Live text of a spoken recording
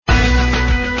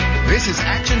This is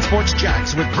Action Sports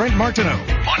Jax with Brent Martineau on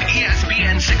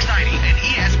ESPN 690 and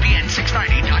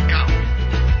ESPN690.com.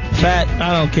 Fat,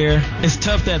 I don't care. It's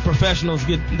tough that professionals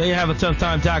they have a tough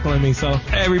time tackling me. So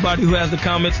everybody who has the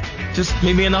comments, just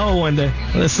meet me in the hole one day.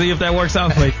 Let's see if that works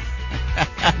out for you.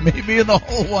 Meet me in the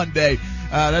hole one day.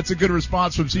 That's a good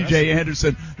response from C.J.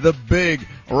 Anderson, the big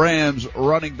Rams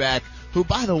running back, who,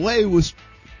 by the way, was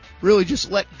really just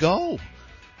let go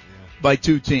by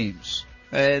two teams.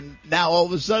 And now all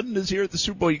of a sudden is here at the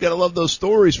Super Bowl. You got to love those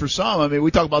stories for some. I mean,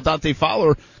 we talk about Dante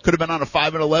Fowler could have been on a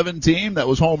 5-11 team that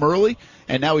was home early,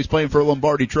 and now he's playing for a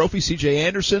Lombardi Trophy. C.J.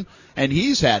 Anderson, and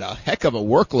he's had a heck of a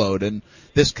workload. And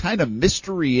this kind of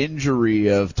mystery injury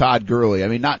of Todd Gurley, I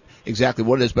mean, not exactly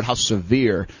what it is, but how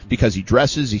severe, because he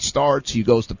dresses, he starts, he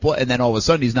goes to play, and then all of a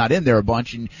sudden he's not in there a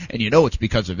bunch, and you know it's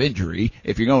because of injury.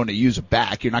 If you're going to use a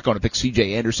back, you're not going to pick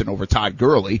C.J. Anderson over Todd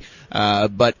Gurley.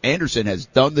 But Anderson has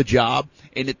done the job,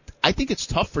 and I think it's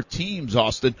tough for teams,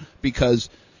 Austin, because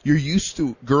you're used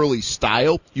to Gurley's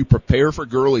style. You prepare for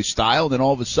Gurley's style, then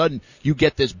all of a sudden you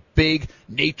get this big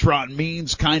Natron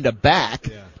Means kind of back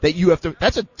that you have to.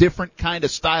 That's a different kind of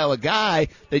style of guy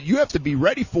that you have to be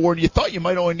ready for, and you thought you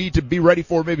might only need to be ready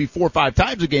for maybe 4 or 5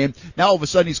 times a game. Now all of a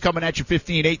sudden he's coming at you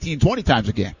 15, 18, 20 times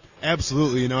a game.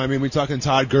 Absolutely. You know, I mean, we're talking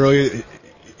Todd Gurley.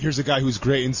 Here's a guy who's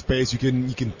great in space. You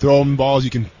can throw him balls,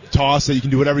 you can toss it, you can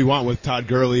do whatever you want with Todd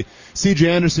Gurley. C.J.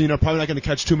 Anderson, probably not going to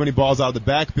catch too many balls out of the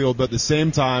backfield, but at the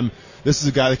same time, this is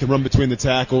a guy that can run between the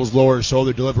tackles, lower his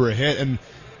shoulder, deliver a hit. And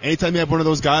anytime you have one of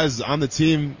those guys on the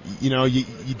team, you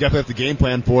definitely have to game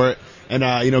plan for it.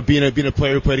 And being a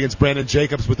player who played against Brandon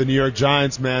Jacobs with the New York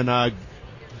Giants, man,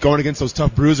 going against those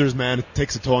tough bruisers, man, it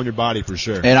takes a toll on your body for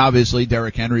sure. And obviously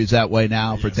Derrick Henry is that way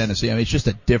now for Tennessee. I mean, it's just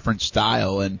a different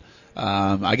style. And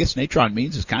I guess Natron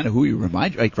Means is kind of who you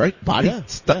remind, like, right? Body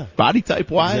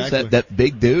type wise, exactly. that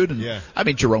big dude. And I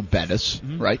mean, Jerome Bettis,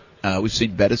 right? We've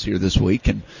seen Bettis here this week,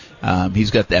 and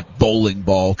he's got that bowling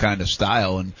ball kind of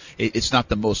style, and it's not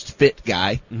the most fit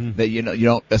guy that you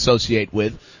don't associate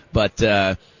with,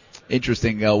 but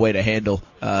interesting way to handle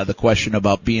the question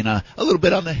about being a little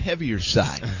bit on the heavier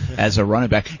side as a running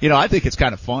back. I think it's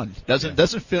kind of fun.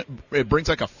 Doesn't fit, it brings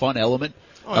like a fun element.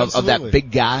 Of that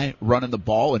big guy running the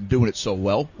ball and doing it so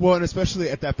well. Well, and especially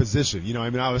at that position.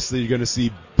 Obviously you're going to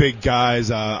see big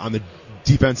guys on the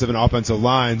defensive and offensive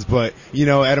lines, but,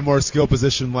 at a more skilled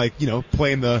position like,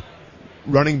 playing the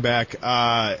running back,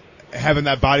 having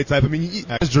that body type. I mean,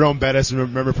 as Jerome Bettis,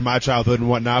 remember from my childhood and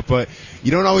whatnot, but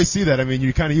you don't always see that. I mean,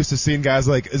 you're kind of used to seeing guys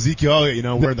like Ezekiel Elliott,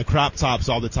 wearing the crop tops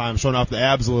all the time, showing off the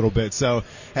abs a little bit. So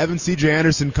having C.J.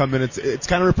 Anderson come in, it's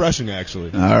kind of refreshing,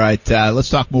 actually. All right, let's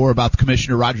talk more about the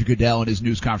Commissioner Roger Goodell and his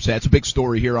news conference. It's a big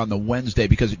story here on the Wednesday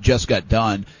because it just got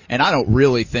done, and I don't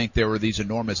really think there were these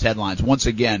enormous headlines. Once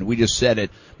again, we just said it,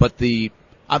 but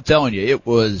I'm telling you, it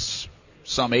was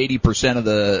some 80% of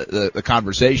the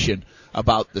conversation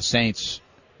about the Saints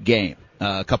game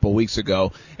a couple of weeks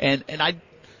ago, and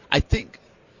I think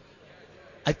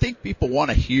people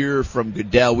want to hear from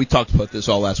Goodell. We talked about this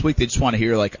all last week. They just want to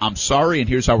hear, like, I'm sorry and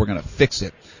here's how we're going to fix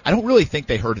it. I don't really think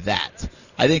they heard that.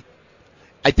 I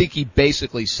think he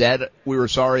basically said we were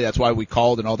sorry, that's why we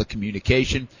called, and all the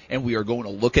communication, and we are going to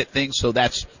look at things. So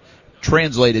that's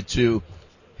translated to,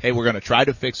 hey, we're going to try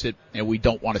to fix it and we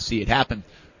don't want to see it happen.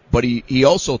 But he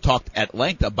also talked at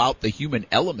length about the human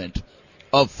element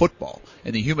of football,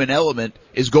 and the human element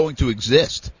is going to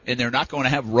exist, and they're not going to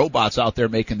have robots out there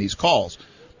making these calls.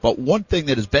 But one thing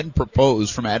that has been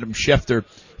proposed from Adam Schefter,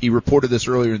 he reported this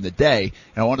earlier in the day,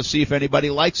 and I want to see if anybody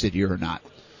likes it here or not.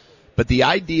 But the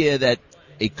idea that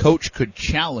a coach could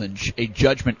challenge a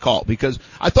judgment call, because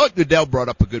I thought Goodell brought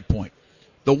up a good point.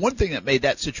 The one thing that made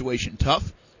that situation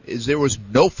tough is there was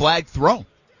no flag thrown.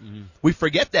 We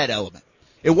forget that element.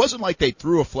 It wasn't like they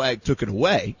threw a flag, took it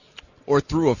away, or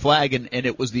threw a flag and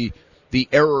it was the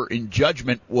error in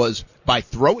judgment was by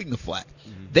throwing the flag.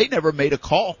 They never made a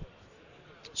call.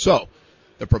 So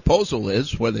the proposal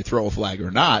is, whether they throw a flag or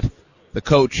not, the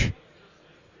coach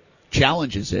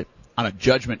challenges it on a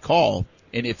judgment call,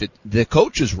 and if the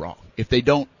coach is wrong, if they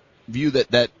don't view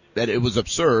that it was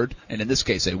absurd, and in this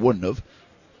case they wouldn't have,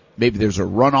 maybe there's a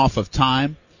runoff of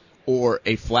time or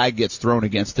a flag gets thrown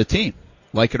against the team,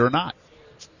 like it or not.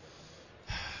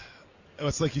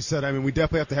 It's like you said, I mean, we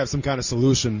definitely have to have some kind of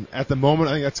solution. At the moment,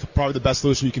 I think that's probably the best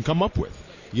solution you can come up with.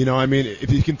 I mean,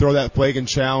 if you can throw that flag and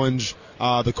challenge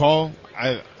the call,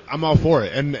 I'm all for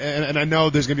it. And I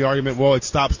know there's going to be argument, well, it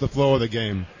stops the flow of the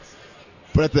game.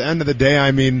 But at the end of the day,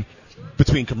 I mean,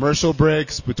 between commercial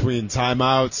breaks, between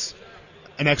timeouts,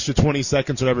 an extra 20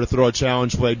 seconds or whatever to throw a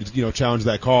challenge play, challenge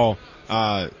that call,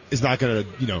 is not going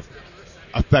to,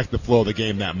 affect the flow of the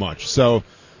game that much. So,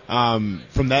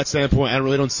 From that standpoint, I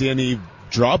really don't see any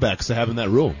drawbacks to having that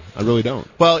rule. I really don't.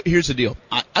 Well, here's the deal.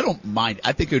 I don't mind.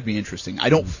 I think it would be interesting. I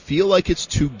don't feel like it's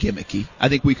too gimmicky. I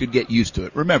think we could get used to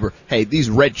it. Remember, hey, these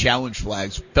red challenge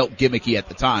flags felt gimmicky at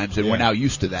the times, and we're now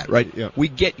used to that, right? Yeah. We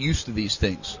get used to these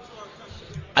things.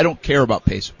 I don't care about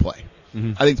pace of play.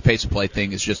 I think the pace of play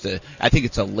thing is I think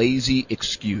it's a lazy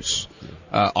excuse,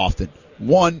 often.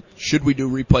 One, should we do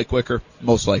replay quicker?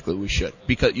 Most likely we should.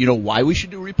 Because, you know why we should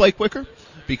do replay quicker?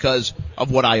 Because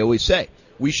of what I always say.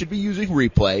 We should be using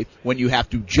replay when you have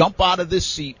to jump out of this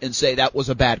seat and say that was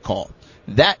a bad call.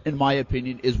 That, in my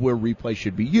opinion, is where replay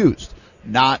should be used.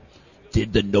 Not,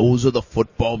 did the nose of the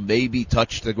football maybe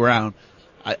touch the ground?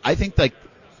 I think like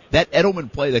that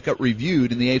Edelman play that got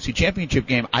reviewed in the AFC Championship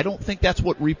game, I don't think that's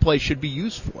what replay should be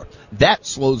used for. That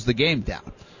slows the game down.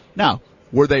 Now,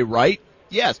 were they right?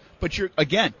 Yes. But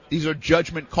these are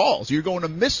judgment calls. You're going to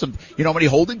miss them. You know how many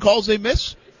holding calls they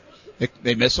miss?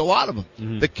 They miss a lot of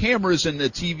them. The cameras and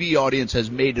the TV audience has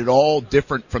made it all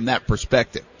different from that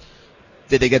perspective.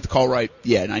 Did they get the call right?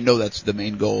 Yeah, and I know that's the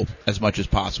main goal as much as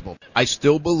possible. I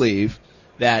still believe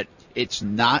that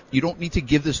you don't need to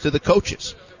give this to the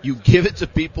coaches. You give it to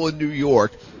people in New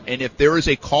York, and if there is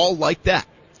a call like that,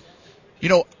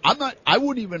 I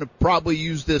wouldn't even have probably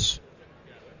used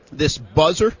this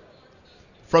buzzer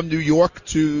from New York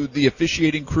to the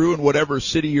officiating crew in whatever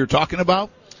city you're talking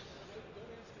about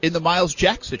in the Miles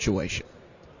Jack situation,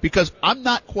 because I'm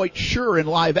not quite sure in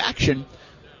live action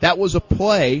that was a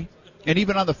play, and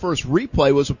even on the first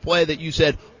replay was a play that you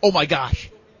said, oh my gosh,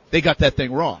 they got that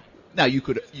thing wrong. Now you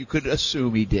could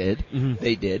assume he did,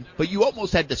 they did, but you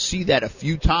almost had to see that a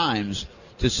few times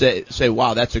to say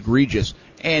wow, that's egregious.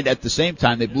 And at the same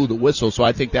time they blew the whistle, so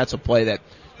I think that's a play that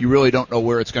you really don't know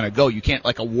where it's going to go. You can't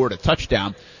award a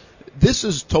touchdown. This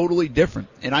is totally different,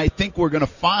 and I think we're going to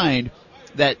find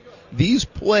that these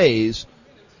plays,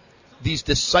 these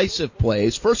decisive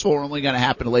plays, first of all, are only going to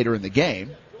happen later in the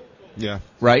game. Yeah.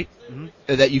 Right?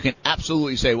 That you can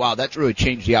absolutely say, wow, that's really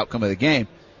changed the outcome of the game.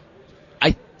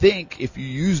 I think if you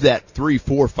use that 3,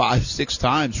 4, 5, 6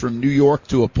 times from New York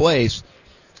to a place,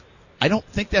 I don't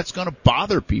think that's going to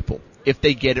bother people if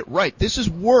they get it right. This is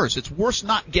worse. It's worse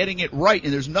not getting it right,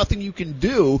 and there's nothing you can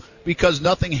do because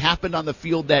nothing happened on the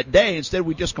field that day. Instead,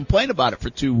 we just complain about it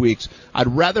for 2 weeks. I'd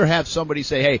rather have somebody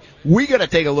say, hey, we got to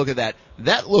take a look at that.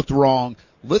 That looked wrong.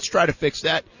 Let's try to fix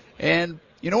that. And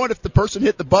you know what? If the person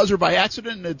hit the buzzer by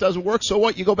accident and it doesn't work, so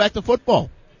what? You go back to football.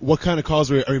 What kind of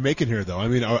calls are we making here, though? I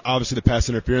mean, obviously the pass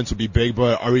interference would be big,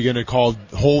 but are we going to call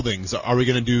holdings? Are we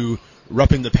going to do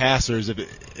roughing the passers if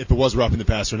it was roughing the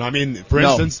passer? And I mean, for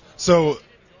instance, so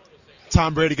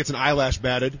Tom Brady gets an eyelash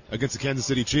batted against the Kansas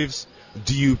City Chiefs.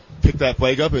 Do you pick that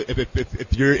flag up?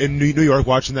 If you're in New York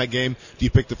watching that game, do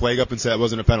you pick the flag up and say that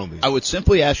wasn't a penalty? I would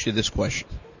simply ask you this question,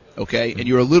 okay? And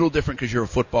you're a little different because you're a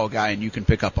football guy and you can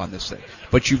pick up on this thing.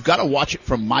 But you've got to watch it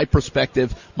from my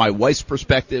perspective, my wife's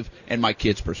perspective, and my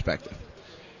kid's perspective.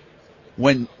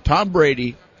 When Tom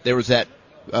Brady, there was that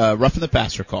roughing the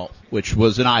passer call, which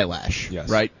was an eyelash,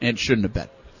 right? And shouldn't have been.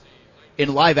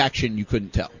 In live action, you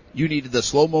couldn't tell. You needed the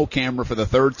slow-mo camera for the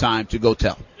third time to go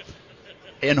tell.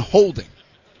 And holding,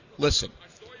 listen,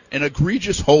 an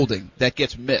egregious holding that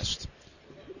gets missed.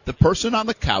 The person on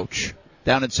the couch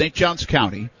down in St. Johns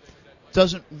County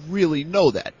doesn't really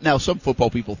know that. Now, some football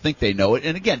people think they know it,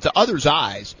 and again, to others'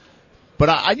 eyes, but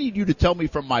I need you to tell me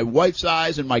from my wife's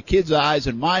eyes and my kid's eyes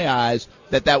and my eyes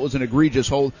that was an egregious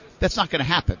hold. That's not going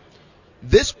to happen.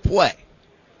 This play,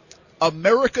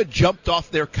 America jumped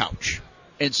off their couch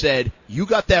and said, you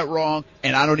got that wrong,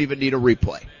 and I don't even need a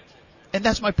replay. And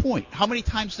that's my point. How many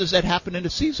times does that happen in a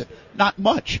season? Not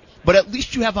much. But at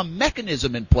least you have a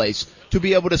mechanism in place to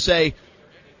be able to say,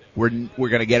 we're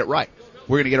going to get it right.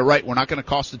 We're going to get it right. We're not going to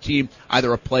cost the team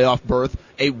either a playoff berth,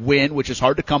 a win, which is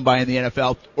hard to come by in the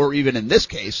NFL, or even in this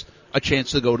case, a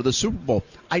chance to go to the Super Bowl.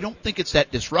 I don't think it's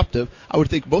that disruptive. I would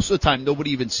think most of the time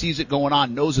nobody even sees it going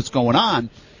on, knows it's going on.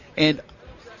 And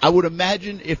I would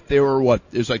imagine if there were,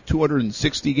 there's like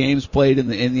 260 games played in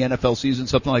the NFL season,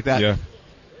 something like that. Yeah.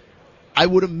 I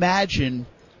would imagine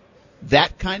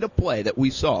that kind of play that we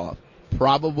saw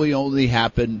probably only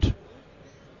happened,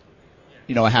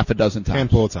 a half a dozen times.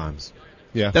 Handful of times.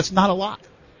 Yeah. That's not a lot.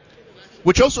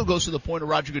 Which also goes to the point of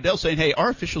Roger Goodell saying, hey, our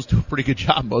officials do a pretty good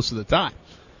job most of the time.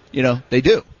 They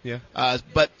do. Yeah.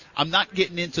 But I'm not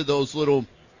getting into those little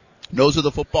nose of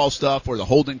the football stuff or the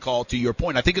holding call, to your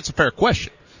point. I think it's a fair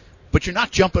question. But you're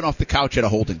not jumping off the couch at a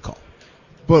holding call.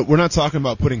 But we're not talking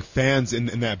about putting fans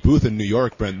in that booth in New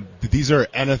York, Brent. These are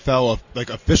NFL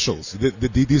officials.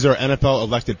 These are NFL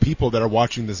elected people that are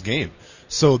watching this game.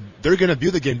 So they're going to view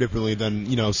the game differently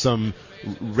than, some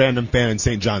random fan in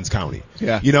St. Johns County.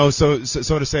 Yeah. So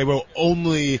to say, well,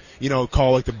 only,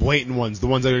 call like the blatant ones, the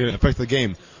ones that are going to affect the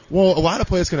game. Well, a lot of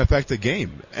plays can affect the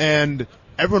game. And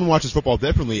everyone watches football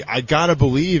differently. I got to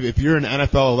believe if you're an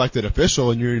NFL elected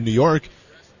official and you're in New York,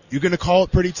 you're going to call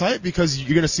it pretty tight because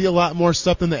you're going to see a lot more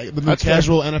stuff than the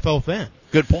casual NFL fan.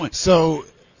 Good point. So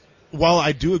while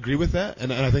I do agree with that,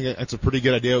 and I think that's a pretty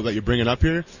good idea that you're bringing up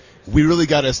here, we really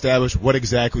got to establish what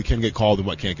exactly can get called and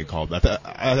what can't get called.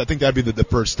 I think that'd be the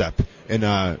first step in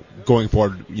going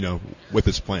forward, with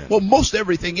this plan. Well, most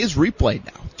everything is replayed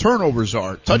now. Turnovers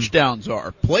are, touchdowns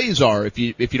are, plays are. If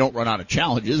you don't run out of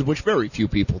challenges, which very few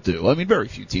people do. I mean, very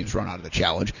few teams run out of the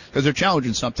challenge because they're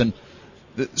challenging something.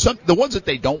 The ones that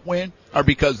they don't win are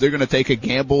because they're going to take a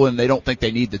gamble and they don't think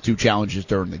they need the 2 challenges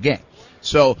during the game.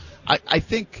 So I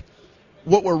think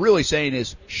what we're really saying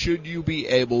is, should you be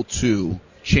able to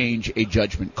change a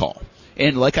judgment call?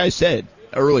 And like I said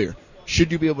earlier,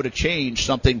 should you be able to change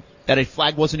something that a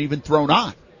flag wasn't even thrown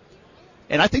on?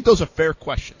 And I think those are fair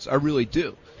questions. I really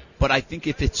do. But I think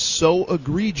if it's so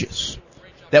egregious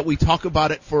that we talk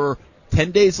about it for 10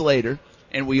 days later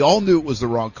and we all knew it was the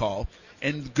wrong call,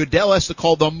 and Goodell has to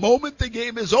call the moment the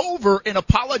game is over and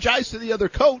apologize to the other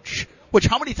coach, which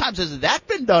how many times has that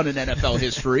been done in NFL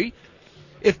history?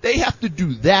 If they have to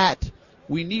do that,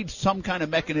 we need some kind of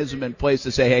mechanism in place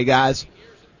to say, hey, guys,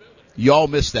 y'all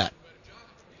missed that.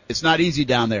 It's not easy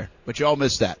down there, but y'all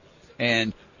missed that.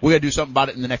 And we got to do something about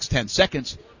it in the next 10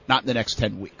 seconds, not in the next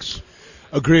 10 weeks.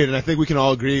 Agreed, and I think we can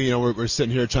all agree, we're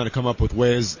sitting here trying to come up with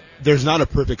ways. There's not a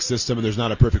perfect system, and there's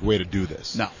not a perfect way to do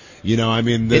this. No.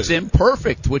 It's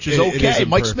imperfect, which is okay. It is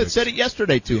Mike Smith said it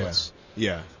yesterday to us.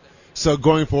 Yeah. So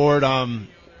going forward,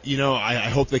 I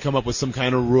hope they come up with some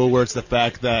kind of rule where it's the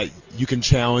fact that you can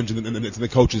challenge and it's in the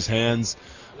coach's hands.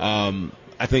 I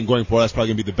think going forward, that's probably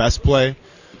going to be the best play.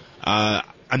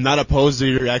 I'm not opposed to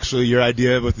your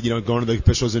idea with, going to the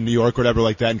officials in New York or whatever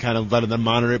like that and kind of letting them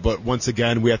monitor it. But once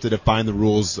again, we have to define the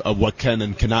rules of what can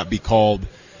and cannot be called.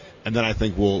 And then I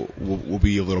think we'll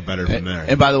be a little better from there.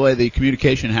 And by the way, the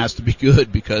communication has to be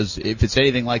good because if it's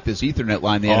anything like this Ethernet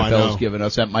line the NFL has given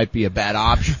us, that might be a bad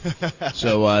option.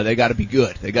 So they got to be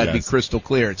good. They got to be crystal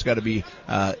clear. It's got to be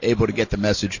able to get the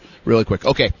message really quick.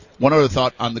 Okay, one other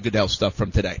thought on the Goodell stuff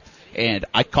from today. And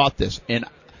I caught this. And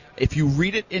if you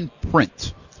read it in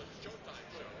print,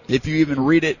 if you even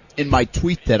read it in my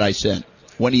tweet that I sent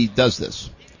when he does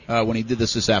this, when he did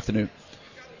this afternoon,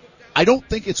 I don't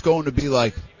think it's going to be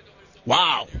like,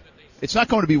 wow. It's not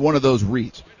going to be one of those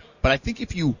reads. But I think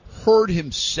if you heard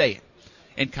him say it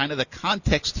and kind of the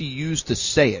context he used to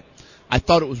say it, I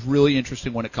thought it was really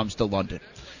interesting when it comes to London.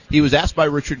 He was asked by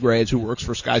Richard Graves, who works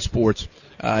for Sky Sports,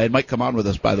 and might come on with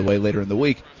us, by the way, later in the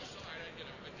week,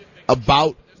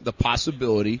 about the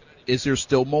possibility, is there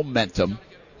still momentum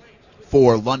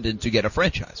for London to get a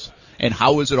franchise? And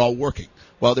how is it all working?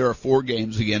 Well, there are 4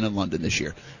 games again in London this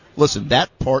year. Listen,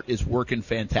 that part is working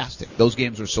fantastic. Those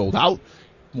games are sold out.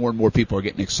 More and more people are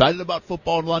getting excited about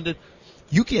football in London.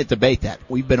 You can't debate that.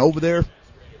 We've been over there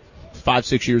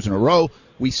 5-6 years in a row.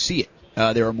 We see it.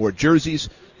 There are more jerseys.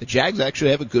 The Jags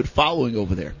actually have a good following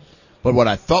over there. But what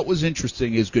I thought was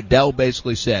interesting is Goodell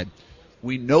basically said,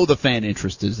 we know the fan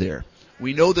interest is there.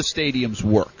 We know the stadiums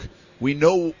work. We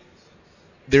know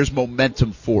there's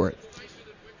momentum for it.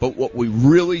 But what we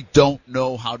really don't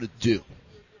know how to do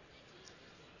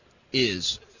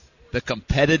is the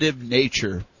competitive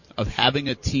nature of having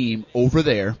a team over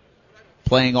there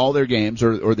playing all their games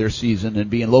or their season and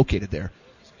being located there,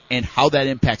 and how that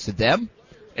impacts them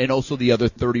and also the other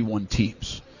 31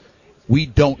 teams. We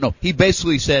don't know. He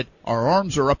basically said our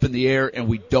arms are up in the air and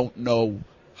we don't know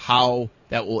how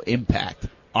that will impact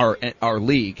our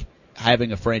league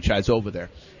having a franchise over there.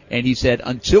 And he said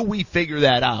until we figure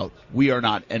that out, we are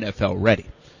not NFL ready.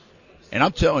 And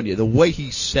I'm telling you, the way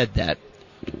he said that,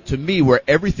 to me, where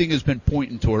everything has been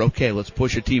pointing toward, okay, let's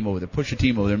push a team over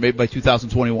there, maybe by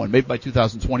 2021, maybe by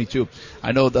 2022.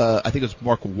 I know I think it's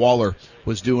Mark Waller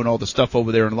was doing all the stuff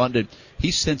over there in London. He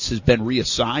since has been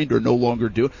reassigned or no longer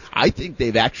doing. I think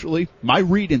they've actually, my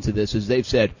read into this is they've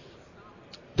said,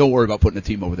 don't worry about putting a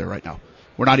team over there right now.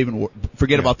 We're not even,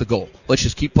 forget about the goal. Let's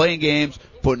just keep playing games,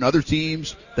 putting other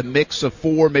teams, the mix of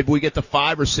 4, maybe we get to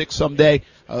 5 or 6 someday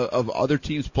of other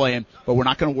teams playing, but we're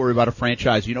not going to worry about a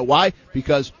franchise. You know why?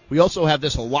 Because we also have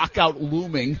this lockout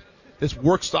looming, this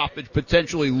work stoppage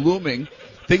potentially looming.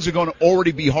 Things are going to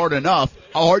already be hard enough.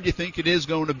 How hard do you think it is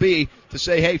going to be to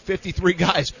say, hey, 53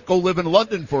 guys, go live in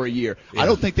London for a year? Yeah. I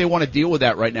don't think they want to deal with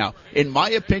that right now. In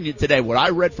my opinion today, what I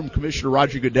read from Commissioner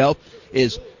Roger Goodell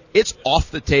is it's off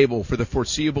the table for the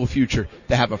foreseeable future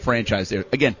to have a franchise there.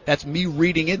 Again, that's me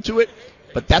reading into it.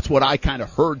 But that's what I kind of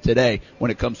heard today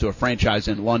when it comes to a franchise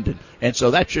in London. And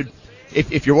so that should,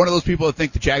 if you're one of those people that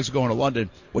think the Jags are going to London,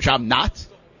 which I'm not.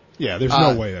 Yeah, there's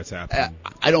no way that's happening.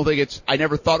 I don't think I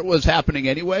never thought it was happening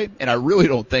anyway, and I really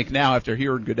don't think now after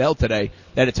hearing Goodell today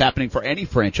that it's happening for any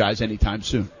franchise anytime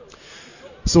soon.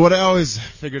 So what I always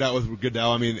figured out with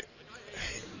Goodell, I mean,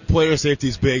 player safety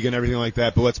is big and everything like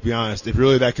that, but let's be honest, if you're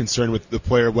really that concerned with the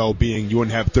player well-being, you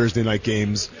wouldn't have Thursday night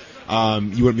games.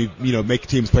 You wouldn't be, make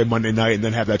teams play Monday night and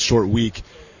then have that short week.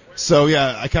 So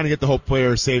yeah, I kind of get the whole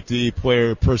player safety,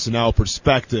 player personnel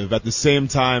perspective. At the same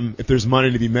time, if there's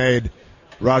money to be made,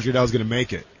 Roger Goodell's going to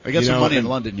make it. I get some money in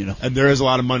London, And there is a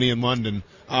lot of money in London.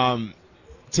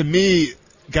 To me,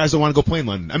 guys don't want to go play in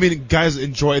London. I mean, guys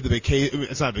enjoy the vacation.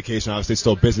 It's not a vacation, obviously, it's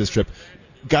still a business trip.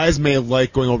 Guys may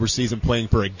like going overseas and playing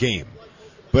for a game.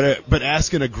 But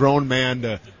asking a grown man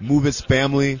to move his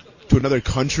family to another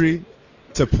country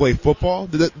to play football,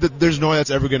 there's no way that's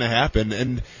ever going to happen.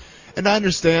 And I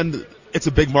understand it's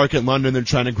a big market in London. They're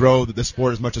trying to grow the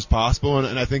sport as much as possible.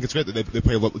 And I think it's great that they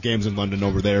play games in London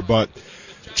over there. But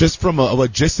just from a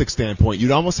logistics standpoint,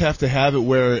 you'd almost have to have it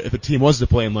where if a team was to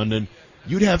play in London,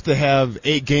 you'd have to have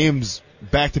 8 games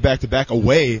back to back to back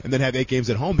away and then have 8 games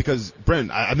at home because,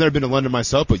 Brent, I've never been to London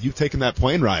myself, but you've taken that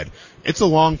plane ride. It's a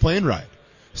long plane ride.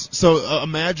 So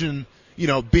imagine,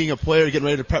 being a player, getting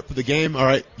ready to prep for the game. All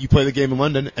right, you play the game in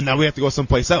London, and now we have to go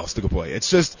someplace else to go play. It's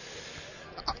just,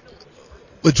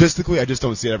 logistically, I just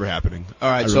don't see it ever happening. All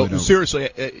right,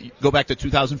 seriously, go back to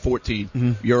 2014.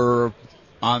 Mm-hmm. You're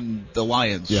on the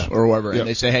Lions or whoever, and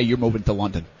they say, hey, you're moving to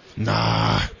London.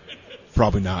 Nah,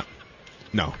 probably not.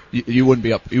 No. You wouldn't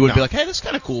be up. You wouldn't be like, hey, this is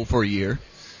kind of cool for a year.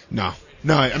 No,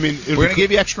 I mean, we're going to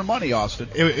give you extra money, Austin.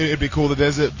 It'd be cool to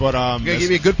visit, but we're going to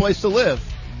give you a good place to live.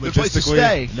 Good place to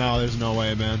stay. No, there's no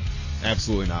way, man.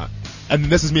 Absolutely not. And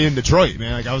this is me in Detroit,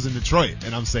 man. Like, I was in Detroit,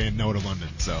 and I'm saying no to London.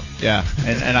 So yeah,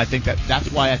 and I think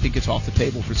that's why I think it's off the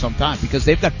table for some time because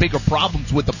they've got bigger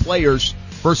problems with the players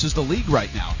versus the league right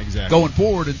now. Exactly. Going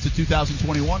forward into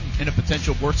 2021 in a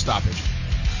potential work stoppage.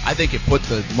 I think it put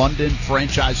the London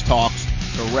franchise talks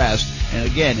to rest. And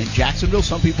again, in Jacksonville,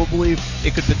 some people believe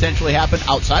it could potentially happen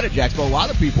outside of Jacksonville. A lot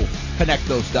of people connect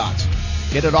those dots.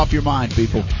 Get it off your mind,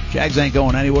 people. Jags ain't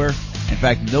going anywhere. In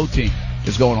fact, no team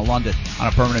is going to London on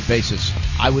a permanent basis,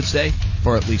 I would say,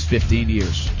 for at least 15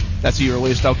 years. That's the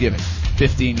earliest I'll give it.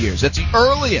 15 years. That's the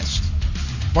earliest.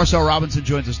 Marcel Robinson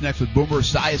joins us next with Boomer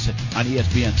Esiason on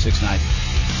ESPN 690.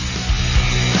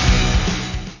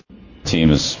 Team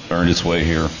has earned its way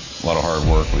here. A lot of hard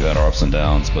work. We've had our ups and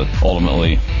downs, but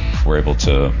ultimately we're able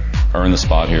to earn the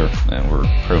spot here, and we're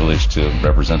privileged to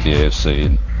represent the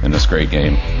AFC in this great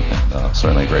game, and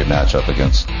certainly a great matchup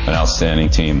against an outstanding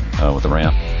team with the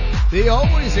Rams. The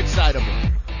always excitable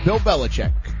Bill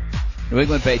Belichick, New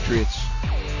England Patriots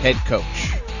head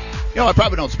coach. I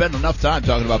probably don't spend enough time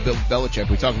talking about Bill Belichick.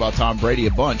 We talk about Tom Brady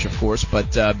a bunch, of course,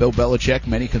 but Bill Belichick,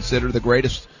 many consider the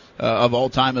greatest of all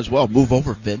time as well. Move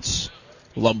over, Vince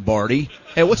Lombardi.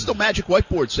 Hey, what's the magic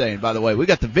whiteboard saying, by the way? We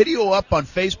got the video up on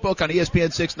Facebook on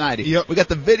ESPN 690. Yep. We got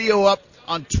the video up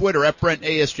on Twitter at Brent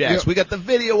AS Jacks. Yep. We got the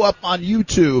video up on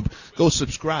YouTube. Go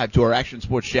subscribe to our Action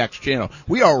Sports Jacks channel.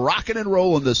 We are rocking and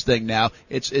rolling this thing now.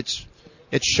 It's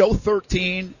show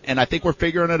 13, and I think we're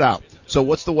figuring it out. So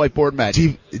what's the whiteboard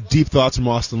magic? Deep thoughts from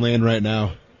Austin Lane right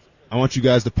now. I want you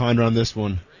guys to ponder on this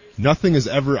one. Nothing is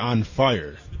ever on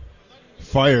fire.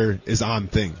 Fire is on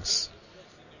things.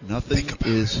 Nothing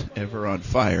is ever on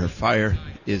fire. Fire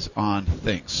is on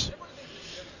things.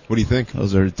 What do you think?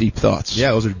 Those are deep thoughts.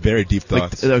 Yeah, those are very deep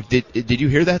thoughts. Did you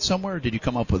hear that somewhere, or did you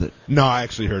come up with it? No, I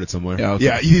actually heard it somewhere. Yeah, okay.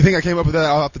 Yeah, you think I came up with that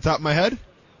off the top of my head?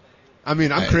 I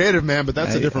mean, I'm creative, man, but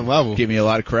that's a different level. Give me a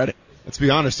lot of credit. Let's be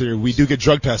honest here. We do get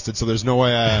drug tested, so there's no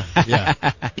way,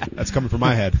 that's coming from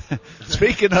my head.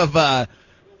 Speaking of, well,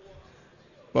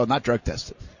 not drug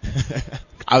tested.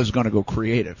 I was going to go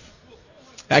creative.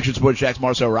 Action Sports Jacks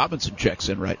Marcel Robinson checks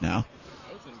in right now.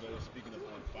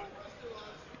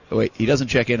 Wait, he doesn't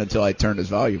check in until I turn his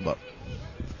volume up.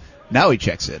 Now he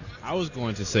checks in. I was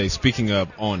going to say, speaking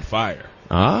of on fire.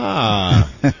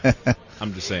 Ah.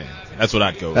 I'm just saying. That's what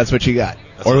I'd go with. That's what you got.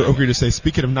 Or we could just say,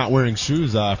 speaking of not wearing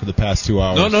shoes for the past 2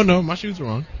 hours. No. My shoes are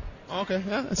on. Oh, okay.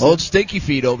 Yeah, Old Stinky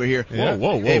Feet over here. Yeah.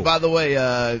 Whoa. Hey, by the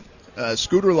way,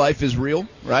 scooter life is real,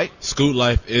 right? Scoot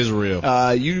life is real.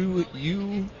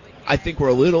 You I think were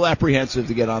a little apprehensive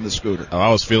to get on the scooter. Oh, I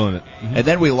was feeling it. And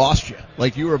then we lost you.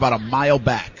 Like you were about a mile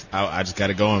back. I just got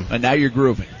it going. And now you're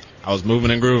grooving. I was moving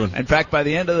and grooving. In fact, by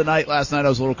the end of the night last night, I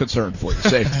was a little concerned for you,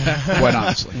 quite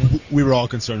honestly. We were all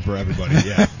concerned for everybody,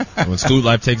 yeah. When Scoot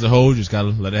life takes a hold, you just got to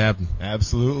let it happen.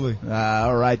 Absolutely.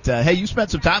 All right. Hey, you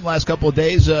spent some time last couple of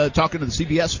days talking to the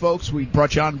CBS folks. We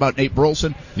brought you on about Nate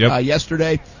Burleson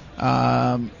yesterday.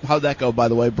 How'd that go, by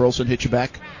the way? Burleson hit you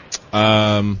back?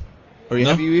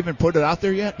 Have you even put it out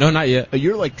there yet? No, not yet.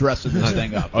 You're like dressing this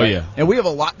thing up. Oh, right? yeah. And we have a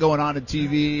lot going on in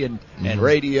TV and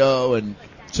radio, and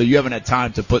so you haven't had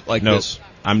time to put this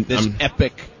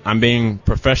epic. I'm being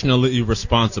professionally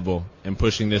responsible and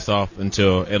pushing this off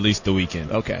until at least the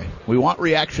weekend. Okay. We want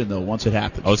reaction, though, once it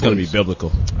happens. Oh, it's going to be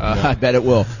biblical. I bet it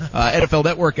will. NFL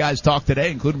Network guys talk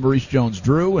today, including Maurice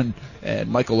Jones-Drew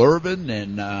and Michael Irvin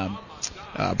and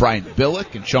Brian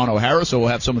Billick and Sean O'Hara, so we'll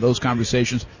have some of those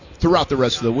conversations throughout the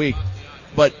rest of the week.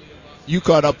 But you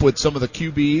caught up with some of the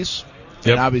QBs,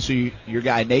 and obviously your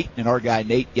guy Nate and our guy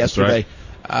Nate yesterday.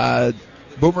 Right.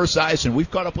 Boomer Esiason, we've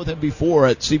caught up with him before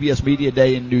at CBS Media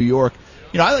Day in New York.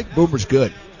 I think Boomer's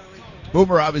good.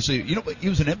 Boomer, obviously, he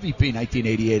was an MVP in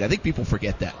 1988. I think people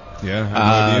forget that. Yeah, I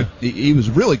have no idea. He was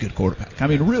a really good quarterback. I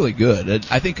mean, really good. And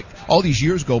I think all these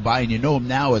years go by, and you know him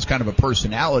now as kind of a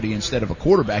personality instead of a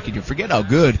quarterback, and you forget how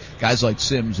good guys like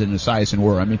Sims and Esiason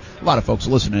were. I mean, a lot of folks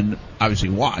listen and obviously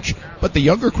watch. But the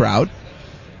younger crowd,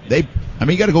 you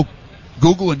got to go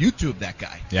Google and YouTube that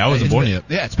guy. Yeah, I wasn't born yet.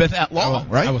 Yeah, it's been that long,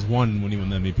 right? I was one when he won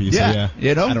the MVP. Yeah, so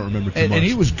yeah, I don't remember too much. And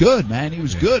he was good, man. He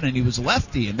was good, and he was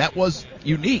lefty, and that was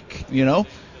unique,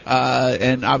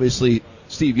 And obviously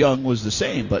Steve Young was the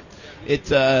same, but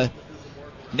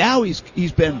now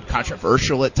he's been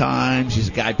controversial at times. He's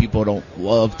a guy people don't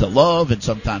love to love and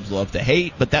sometimes love to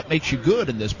hate, but that makes you good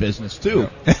in this business too.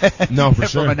 No, for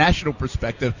sure. From a national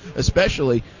perspective,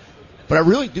 especially. But I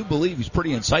really do believe he's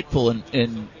pretty insightful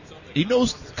and he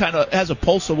knows, kind of has a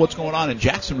pulse of what's going on in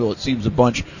Jacksonville, it seems, a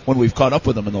bunch when we've caught up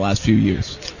with him in the last few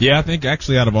years. Yeah, I think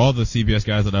actually out of all the CBS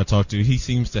guys that I talked to, he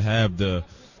seems to have the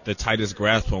tightest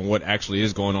grasp on what actually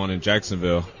is going on in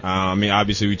Jacksonville.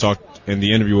 Obviously we talked in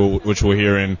the interview, which we'll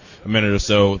hear in a minute or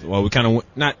so. Well, we kind of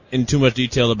not in too much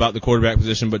detail about the quarterback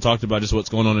position, but talked about just what's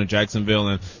going on in Jacksonville,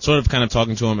 and sort of kind of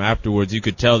talking to him afterwards. You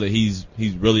could tell that he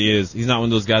really is. He's not one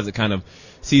of those guys that kind of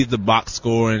sees the box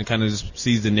score and kind of just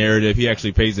sees the narrative. He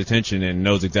actually pays attention and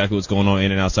knows exactly what's going on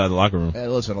in and outside the locker room. Hey,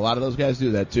 listen, a lot of those guys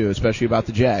do that too, especially about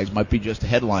the Jags. Might be just a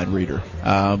headline reader.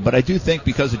 But I do think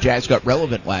because the Jags got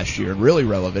relevant last year and really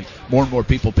relevant, more and more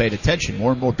people paid attention.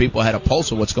 More and more people had a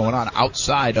pulse of what's going on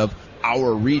outside of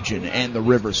our region and the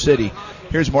River City.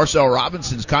 Here's Marcel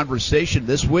Robinson's conversation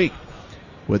this week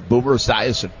with Boomer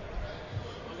Esiason.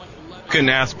 Couldn't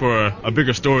ask for a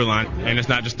bigger storyline, and it's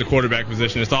not just the quarterback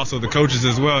position, it's also the coaches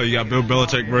as well. You got Bill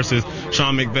Belichick versus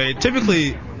Sean McVay.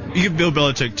 Typically, you give Bill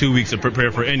Belichick 2 weeks to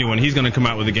prepare for anyone. He's going to come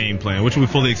out with a game plan, which we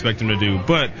fully expect him to do.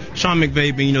 But Sean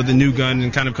McVay being, the new gun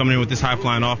and kind of coming in with this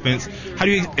high-flying offense, how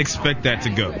do you expect that to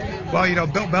go? Well,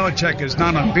 Bill Belichick is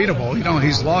not unbeatable.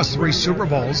 He's lost 3 Super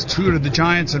Bowls, 2 to the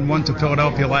Giants and 1 to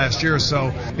Philadelphia last year.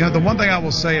 So, the one thing I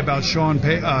will say about Sean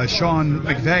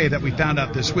McVay that we found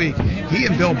out this week, he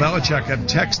and Bill Belichick have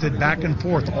texted back and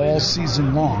forth all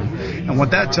season long. And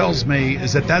what that tells me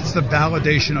is that that's the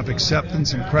validation of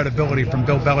acceptance and credibility from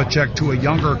Bill Belichick to a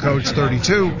younger coach,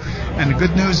 32. And the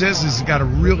good news is he's got a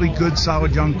really good,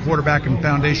 solid young quarterback and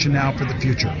foundation now for the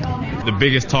future. The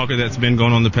biggest talker that's been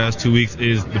going on the past 2 weeks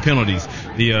is the penalties,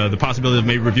 the possibility of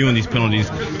maybe reviewing these penalties.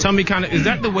 Tell me, is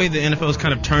that the way the NFL is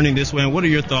kind of turning this way? And what are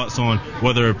your thoughts on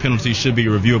whether penalties should be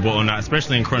reviewable or not,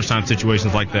 especially in crunch time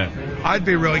situations like that? I'd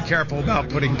be really careful about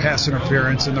putting pass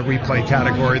interference in the replay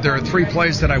category. There are 3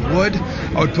 plays that I would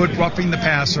put roughing the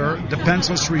passer,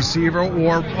 defenseless receiver,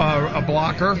 or a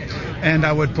blocker, and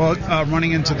I would put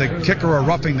running into the kicker or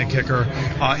roughing the kicker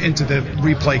into the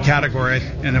replay category.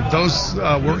 And if those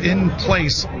were in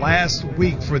place last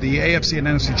week for the AFC and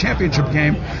NFC Championship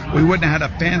game, we wouldn't have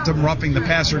had a phantom roughing the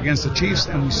passer against the Chiefs,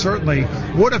 and we certainly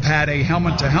would have had a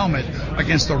helmet-to-helmet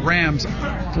against the Rams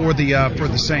for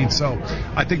the Saints. So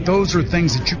I think those are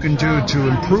things that you can do to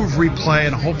improve replay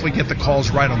and hopefully get the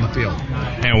calls right on the field.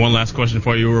 And one last question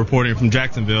for you. We're reporting from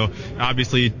Jacksonville.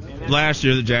 Obviously, last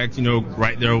year the Jags,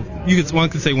 right there, one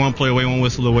could say one play away, one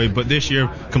whistle away, but this year,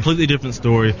 completely different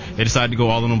story. They decided to go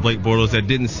all in on Blake Bortles. That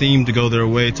didn't seem to go their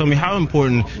way. Tell me, how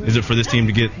important is it for this team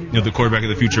to get the quarterback of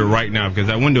the future right now, because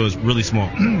that window is really small?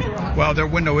 Well, their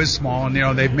window is small,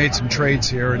 and they've made some trades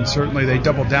here, and certainly they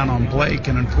doubled down on Blake,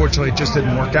 and unfortunately it just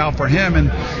didn't work out for him. And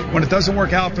when it doesn't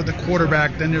work out for the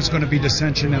quarterback, then there's going to be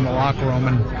dissension in the locker room,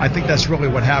 and I think that's really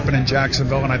what happened in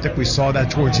Jacksonville, and I think we saw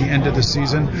that towards the end of the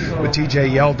season with T.J.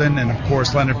 Yeldon and, of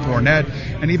course, Leonard Fournette.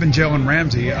 and even Jalen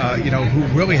Ramsey,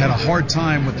 who really had a hard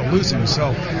time with the losing.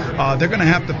 So they're going to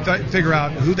have to figure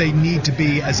out who they need to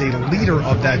be as a leader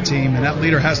of that team, and that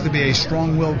leader has to be a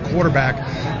strong-willed quarterback.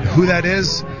 Who that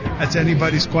is, that's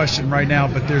anybody's question right now,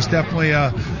 but there's definitely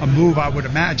a move, I would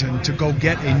imagine, to go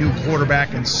get a new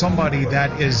quarterback and somebody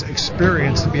that is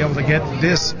experienced to be able to get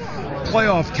this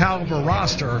playoff caliber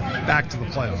roster back to the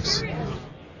playoffs.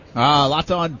 A lot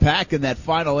to unpack in that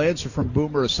final answer from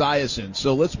Boomer Esiason.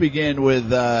 So let's begin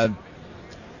with a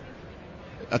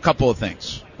couple of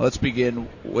things. Let's begin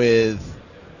with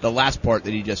the last part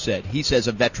that he just said. He says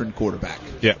a veteran quarterback.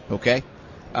 Yeah. Okay?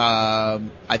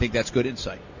 I think that's good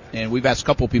insight. And we've asked a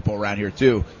couple of people around here,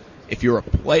 too. If you're a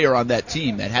player on that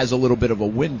team that has a little bit of a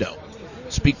window,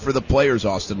 speak for the players,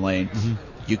 Austin Lane. Mm-hmm.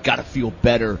 You got to feel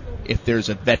better if there's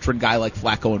a veteran guy like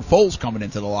Flacco and Foles coming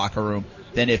into the locker room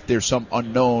than if there's some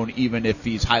unknown, even if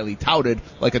he's highly touted,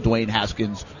 like a Dwayne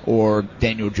Haskins or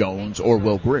Daniel Jones or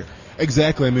Will Grier.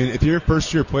 Exactly. I mean, if you're a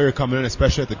first-year player coming in,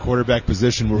 especially at the quarterback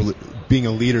position where being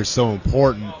a leader is so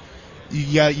important,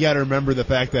 you got to remember the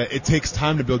fact that it takes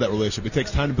time to build that relationship. It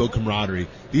takes time to build camaraderie.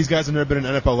 These guys have never been in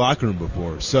an NFL locker room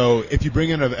before. So if you bring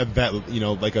in a vet,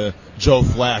 like a Joe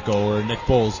Flacco or a Nick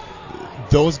Foles,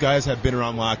 those guys have been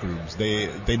around locker rooms.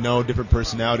 They know different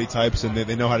personality types, and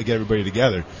they know how to get everybody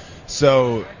together.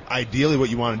 So ideally what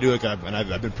you want to do,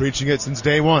 I've been preaching it since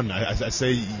day one, I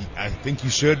say I think you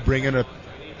should bring in a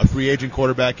free agent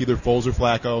quarterback, either Foles or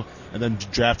Flacco, and then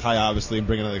draft high, obviously, and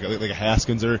bring in like a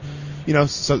Haskins or,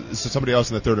 so somebody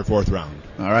else in the third or fourth round.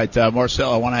 All right,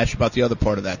 Marcel, I want to ask you about the other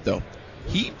part of that, though.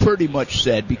 He pretty much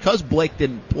said because Blake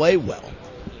didn't play well,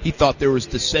 he thought there was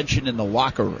dissension in the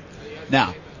locker room.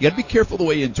 Now, you got to be careful the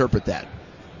way you interpret that.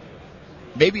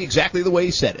 Maybe exactly the way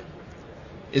he said it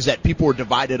is that people were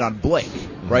divided on Blake,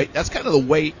 right? That's kind of the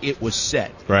way it was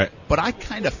said. Right. But I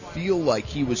kind of feel like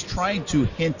he was trying to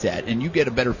hint at, and you get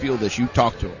a better feel of this, you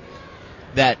talk to him,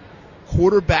 that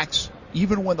quarterbacks,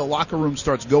 even when the locker room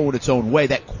starts going its own way,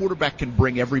 that quarterback can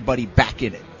bring everybody back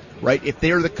in it, right? If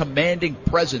they're the commanding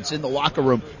presence in the locker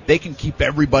room, they can keep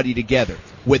everybody together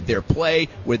with their play,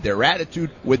 with their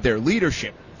attitude, with their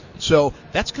leadership. So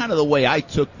that's kind of the way I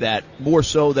took that, more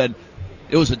so than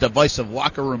it was a divisive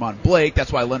locker room on Blake.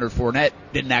 That's why Leonard Fournette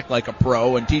didn't act like a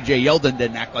pro, and T.J. Yeldon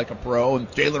didn't act like a pro,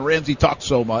 and Jalen Ramsey talked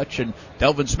so much, and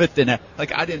Delvin Smith didn't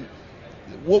act.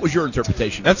 What was your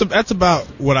interpretation? That's about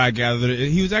what I gathered.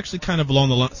 He was actually kind of along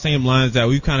the same lines that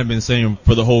we've kind of been saying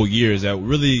for the whole year, is that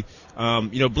really,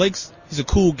 he's a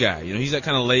cool guy. He's that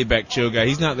kind of laid-back, chill guy.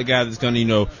 He's not the guy that's going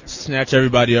to, snatch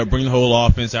everybody up, bring the whole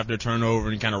offense after a turnover,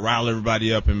 and kind of rile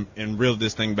everybody up and reel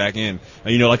this thing back in.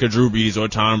 Like a Drew Brees or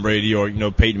Tom Brady or,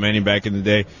 Peyton Manning back in the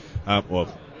day. A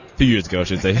few years ago, I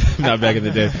should say, not back in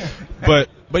the day.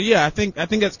 But yeah, I think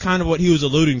that's kind of what he was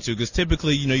alluding to, because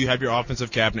typically, you have your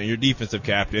offensive captain and your defensive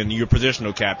captain and your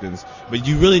positional captains, but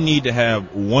you really need to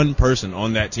have one person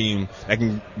on that team that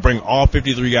can bring all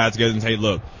 53 guys together and say,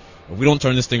 look, if we don't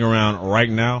turn this thing around right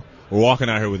now, we're walking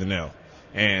out here with an L.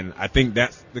 And I think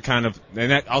that's and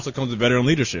that also comes with veteran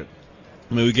leadership.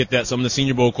 I mean, we get that. Some of the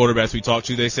Senior Bowl quarterbacks we talked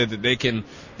to, they said that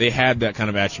they have that kind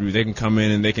of attribute. They can come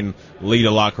in and they can lead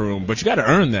a locker room, but you got to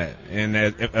earn that.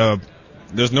 And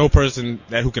there's no person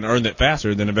who can earn that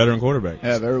faster than a veteran quarterback.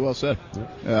 Yeah, very well said.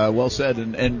 Well said.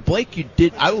 And Blake,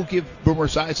 I will give Boomer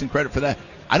Esiason credit for that.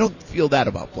 I don't feel that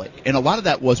about Blake. And a lot of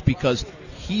that was because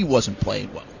he wasn't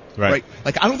playing well. Right?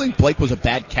 Like, I don't think Blake was a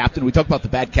bad captain. We talked about the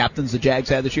bad captains the Jags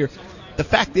had this year. The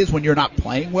fact is, when you're not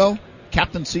playing well,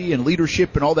 captaincy and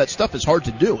leadership and all that stuff is hard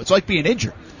to do. It's like being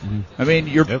injured. Mm-hmm. I mean,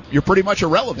 you're pretty much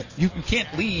irrelevant. You can't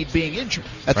lead being injured.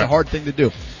 That's a hard thing to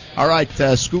do. All right,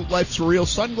 Scoot Life's for real,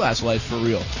 Sunglass Life's for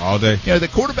real. All day. The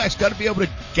quarterback's got to be able to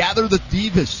gather the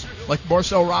divas, like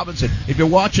Marcel Robinson. If you're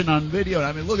watching on video,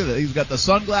 I mean, look at that. He's got the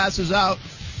sunglasses out.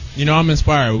 I'm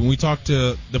inspired. When we talked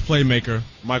to the playmaker,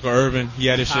 Michael Irvin, he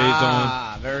had his shades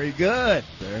on. Very good.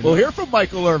 We'll hear from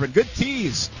Michael Irvin. Good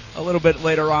tease a little bit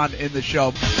later on in the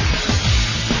show.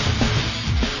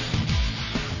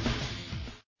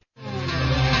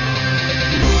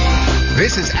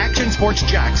 This is Action Sports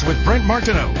Jax with Brent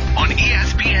Martineau on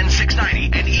ESPN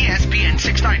 690 and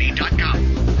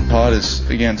ESPN690.com. Todd is,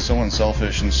 again, so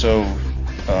unselfish and so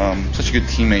such a good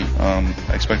teammate.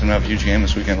 I expect him to have a huge game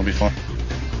this weekend. It'll be fun.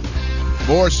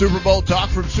 More Super Bowl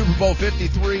talk from Super Bowl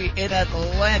 53 in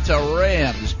Atlanta.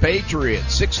 Rams,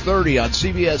 Patriots, 6:30 on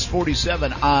CBS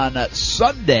 47 on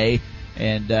Sunday.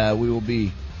 And we will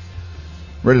be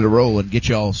ready to roll and get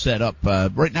you all set up.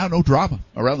 Right now, no drama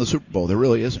around the Super Bowl. There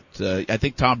really isn't. I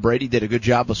think Tom Brady did a good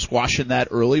job of squashing that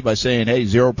early by saying, hey,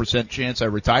 0% chance I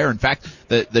retire. In fact,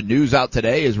 the news out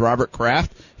today is Robert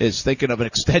Kraft is thinking of an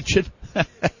extension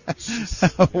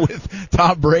with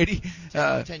Tom Brady.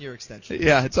 10-year extension.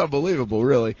 Yeah, it's unbelievable,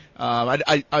 really.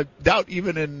 I doubt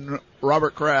even in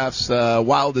Robert Kraft's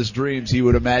wildest dreams he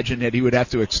would imagine that he would have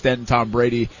to extend Tom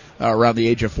Brady around the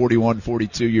age of 41,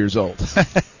 42 years old.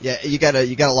 Yeah, you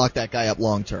gotta lock that guy up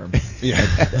long term. Yeah,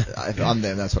 if I'm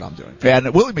there, that's what I'm doing. Yeah,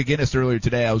 and Willie McGinnis earlier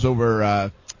today, I was over.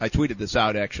 I tweeted this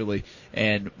out actually,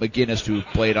 and McGinnis, who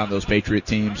played on those Patriot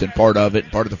teams and part of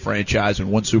the franchise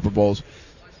and won Super Bowls.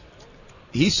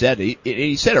 He said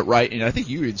it right, and I think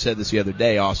you even said this the other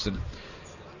day, Austin.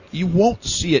 You won't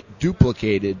see it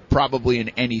duplicated probably in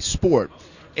any sport.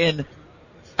 And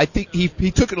I think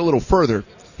he took it a little further.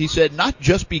 He said not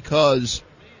just because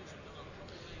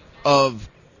of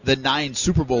the 9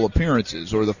 Super Bowl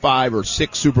appearances or the 5 or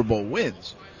 6 Super Bowl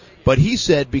wins, but he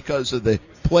said because of the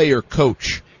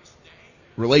player-coach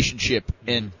relationship.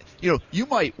 And, you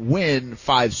might win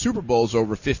 5 Super Bowls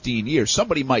over 15 years.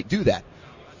 Somebody might do that.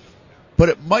 But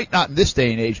it might not in this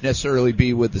day and age necessarily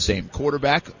be with the same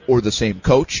quarterback or the same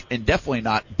coach, and definitely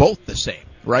not both the same,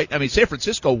 right? I mean, San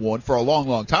Francisco won for a long,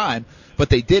 long time,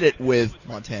 but they did it with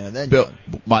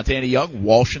Montana Young,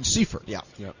 Walsh, and Seifert. Yeah.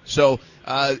 So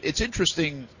it's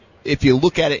interesting if you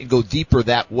look at it and go deeper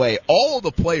that way. All of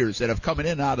the players that have come in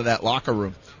and out of that locker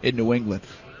room in New England,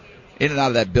 in and out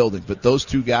of that building, but those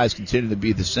 2 guys continue to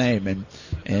be the same,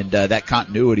 and that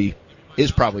continuity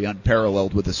is probably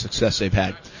unparalleled with the success they've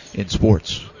had in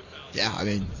sports. Yeah, I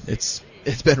mean, it's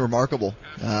been remarkable.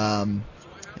 And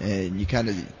you kind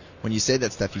of, when you say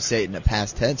that stuff, you say it in the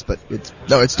past tense, but it's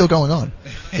still going on.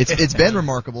 It's been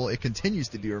remarkable. It continues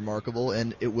to be remarkable,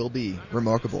 and it will be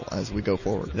remarkable as we go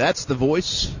forward. That's the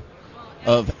voice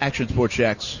of Action Sports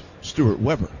Jack's Stuart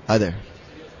Weber. Hi there.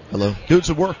 Hello. Doing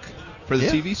some work for the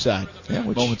TV side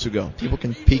moments ago. People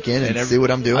can peek in and see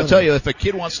what I'm doing. I'll tell you, if a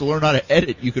kid wants to learn how to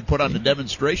edit, you could put on a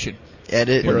demonstration.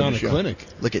 Edit. Put on a clinic.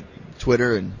 Look at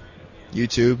Twitter and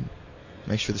YouTube.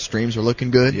 Make sure the streams are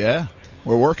looking good. Yeah.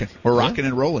 We're working. We're rocking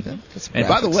and rolling. Yeah, and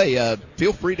by the way,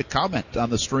 feel free to comment on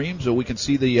the stream so we can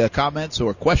see the comments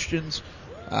or questions.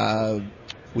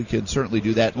 We can certainly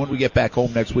do that. When we get back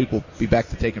home next week, we'll be back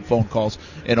to taking phone calls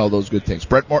and all those good things.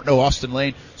 Brent Martineau, Austin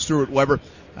Lane, Stuart Weber.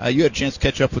 You had a chance to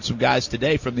catch up with some guys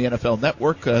today from the NFL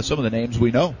Network, some of the names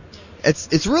we know.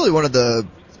 It's really one of the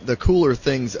cooler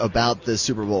things about this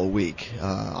Super Bowl week.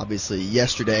 Obviously,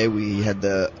 yesterday we had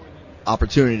the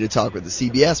opportunity to talk with the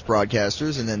CBS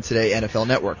broadcasters, and then today NFL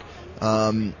Network.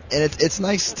 And it's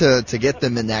nice to get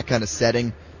them in that kind of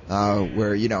setting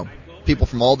where, people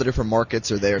from all the different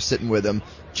markets are there sitting with them,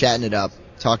 chatting it up,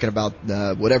 talking about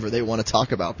whatever they want to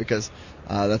talk about, because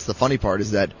that's the funny part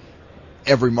is that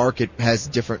every market has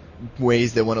different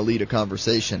ways they want to lead a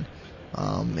conversation,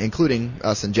 including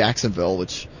us in Jacksonville,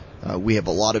 which we have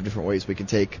a lot of different ways we can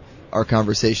take our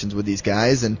conversations with these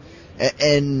guys. And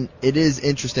it is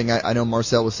interesting. I know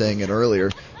Marcel was saying it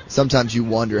earlier. Sometimes you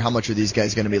wonder how much are these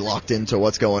guys going to be locked into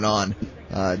what's going on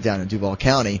down in Duval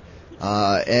County.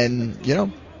 And,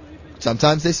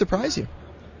 sometimes they surprise you.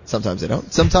 Sometimes they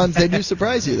don't. Sometimes they do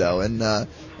surprise you, though,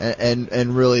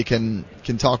 and really can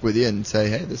talk with you and say,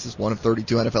 hey, this is one of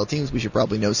 32 NFL teams. We should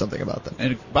probably know something about them.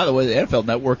 And by the way, the NFL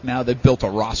Network now, they've built a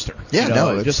roster.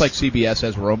 Yeah, just like CBS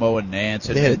has Romo and Nance.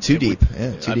 They had a two deep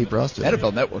roster.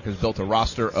 NFL Network has built a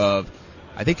roster of,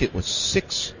 I think it was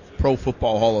 6 Pro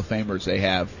Football Hall of Famers they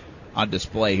have on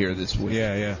display here this week.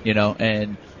 Yeah.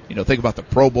 And think about the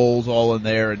Pro Bowls all in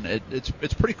there, and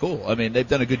it's pretty cool. I mean, they've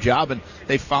done a good job, and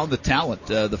they found the talent,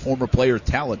 the former player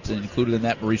talent, and included in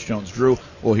that Maurice Jones-Drew.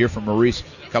 We'll hear from Maurice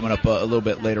coming up a little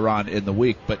bit later on in the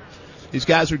week. But these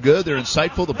guys are good. They're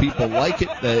insightful. The people like it.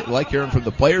 They like hearing from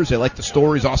the players. They like the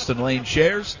stories Austin Lane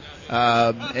shares,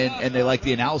 and they like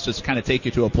the analysis to kind of take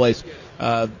you to a place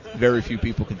very few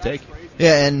people can take you.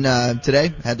 Yeah, and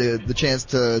today had the chance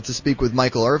to speak with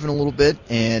Michael Irvin a little bit,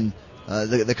 and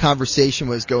the conversation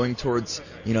was going towards,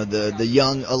 the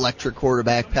young electric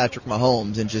quarterback Patrick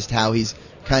Mahomes and just how he's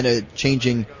kind of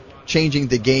changing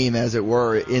the game, as it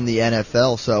were, in the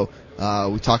NFL. So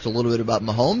we talked a little bit about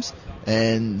Mahomes,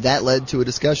 and that led to a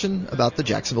discussion about the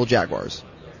Jacksonville Jaguars.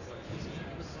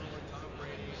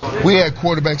 We had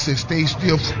quarterbacks that stayed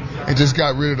still and just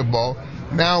got rid of the ball.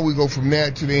 Now we go from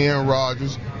that to the Aaron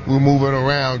Rodgers. We're moving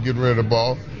around, getting rid of the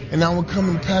ball. And now we're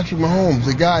coming to Patrick Mahomes.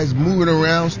 The guy's moving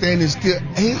around, standing still,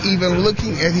 ain't even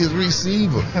looking at his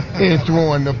receiver and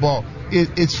throwing the ball.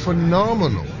 It's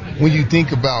phenomenal when you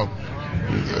think about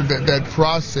that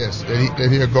process that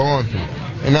they're going through.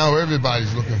 And now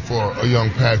everybody's looking for a young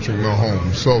Patrick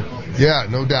Mahomes. So, yeah,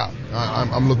 no doubt.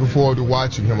 I'm looking forward to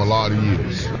watching him a lot of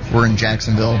years. We're in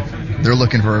Jacksonville. They're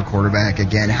looking for a quarterback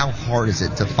again. How hard is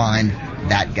it to find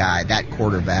that guy, that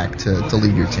quarterback, to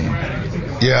lead your team?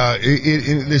 Yeah,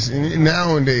 listen,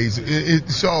 nowadays,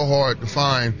 it's so hard to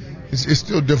find. It's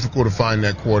still difficult to find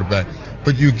that quarterback.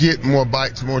 But you get more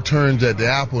bites, more turns at the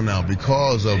apple now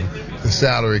because of the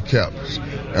salary caps.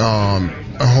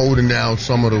 Holding down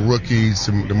some of the rookies,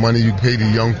 the money you pay the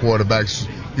young quarterbacks,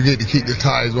 you get to keep the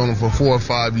ties on them for 4 or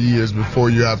 5 years before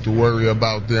you have to worry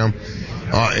about them.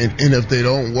 And if they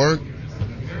don't work,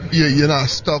 you're not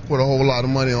stuck with a whole lot of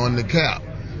money on the cap.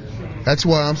 That's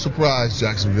why I'm surprised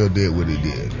Jacksonville did what it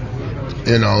did.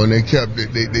 And they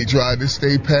tried to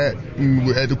stay pat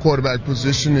at the quarterback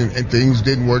position, and things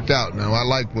didn't work out. Now, I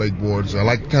like Blake Bortles. I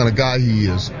like the kind of guy he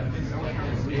is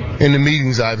in the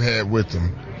meetings I've had with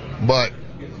him. But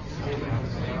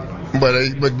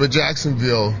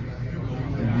Jacksonville,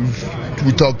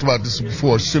 we talked about this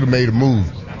before, should have made a move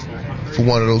for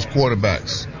one of those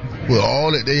quarterbacks. With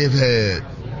all that they have had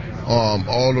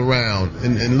all around.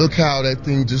 And look how that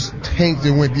thing just tanked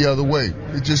and went the other way.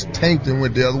 It just tanked and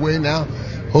went the other way. Now,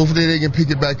 hopefully they can pick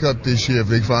it back up this year if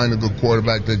they find a good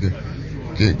quarterback that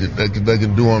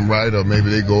can do them right, or maybe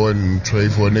they go and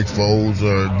trade for Nick Foles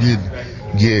or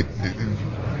get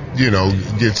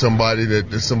somebody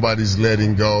that somebody's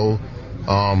letting go.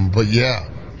 But yeah,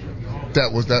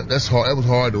 that's hard. That was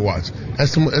hard to watch.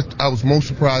 I was most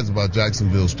surprised about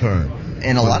Jacksonville's turn.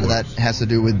 And a lot of that has to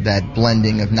do with that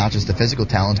blending of not just the physical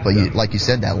talents, but like you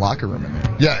said, that locker room in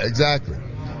there. Yeah, exactly.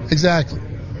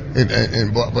 But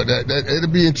it'll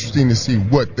be interesting to see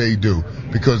what they do,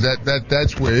 because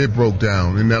that's where it broke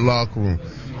down in that locker room.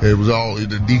 It was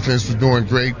the defense was doing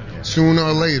great. Sooner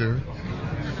or later,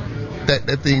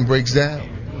 that thing breaks down.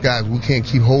 Guys, we can't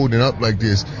keep holding up like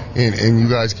this, and you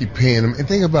guys keep paying them. And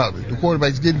think about it, the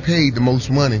quarterback's getting paid the most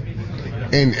money,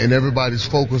 and everybody's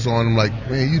focused on him like,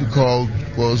 man, you'd have called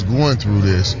for us going through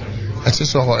this. That's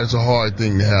just it's a hard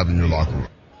thing to have in your locker room.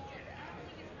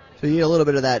 So you get a little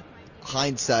bit of that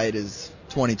hindsight is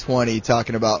 2020,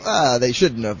 talking about they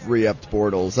shouldn't have re-upped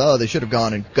Bortles. Oh, they should have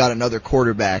gone and got another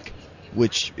quarterback,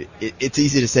 which it's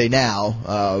easy to say now.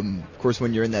 Of course,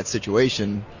 when you're in that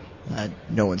situation,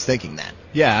 no one's thinking that.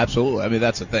 Yeah, absolutely. I mean,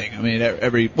 that's the thing. I mean,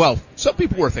 some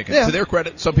people were thinking. Yeah. To their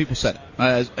credit, some people said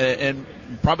it, and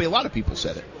probably a lot of people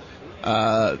said it.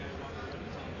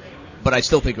 But I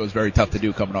still think it was very tough to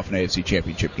do coming off an AFC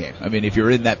Championship game. I mean, if you're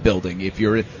in that building, if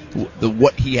you're in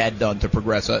what he had done to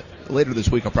progress. Later this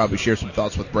week, I'll probably share some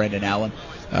thoughts with Brandon Allen,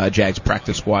 Jags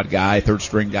practice squad guy,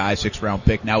 third-string guy, 6th-round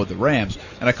pick, now with the Rams.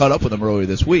 And I caught up with him earlier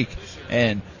this week,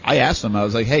 and I asked him, I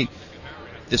was like, hey,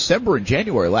 December and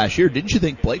January last year, didn't you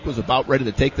think Blake was about ready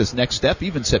to take this next step?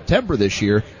 Even September this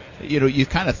year, you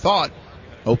kind of thought,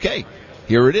 okay,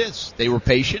 here it is. They were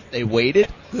patient. They waited.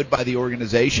 Good by the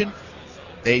organization.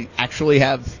 They actually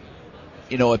have,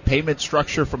 a payment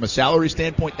structure from a salary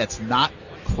standpoint that's not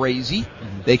crazy.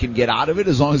 Mm-hmm. They can get out of it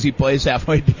as long as he plays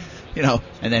halfway,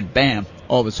 and then bam,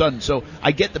 all of a sudden. So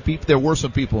I get the people. There were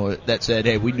some people that said,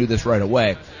 hey, we knew this right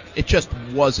away. It just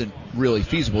wasn't really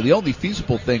feasible. The only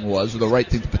feasible thing was, or the right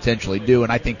thing to potentially do,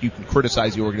 and I think you can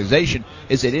criticize the organization,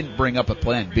 is they didn't bring up a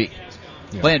plan B.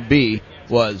 Yeah. Plan B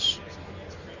was,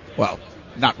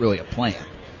 not really a plan.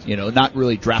 Not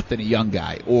really drafting a young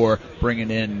guy or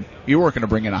bringing in, you weren't going to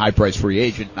bring in a high-priced free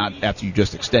agent, not after you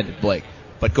just extended Blake,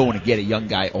 but going to get a young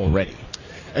guy already.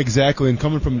 Exactly, and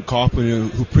coming from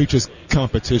Kaufman, who preaches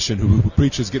competition, who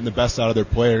preaches getting the best out of their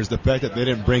players, the fact that they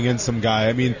didn't bring in some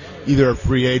guy, either a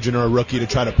free agent or a rookie to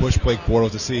try to push Blake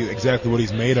Bortles to see exactly what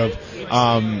he's made of,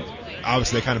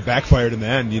 obviously they kind of backfired in the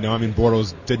end.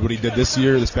 Bortles did what he did this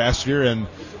past year, and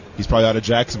he's probably out of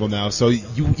Jacksonville now. So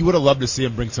you would have loved to see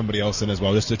him bring somebody else in as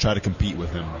well, just to try to compete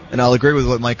with him. And I'll agree with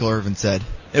what Michael Irvin said.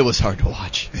 It was hard to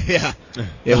watch. Yeah,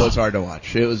 it was hard to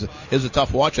watch. It was a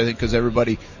tough watch, I think, because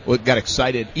everybody got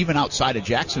excited, even outside of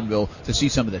Jacksonville, to see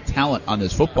some of the talent on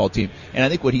this football team. And I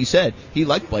think what he said, he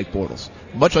liked Blake Bortles,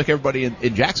 much like everybody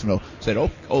in Jacksonville said, oh,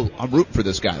 I'm rooting for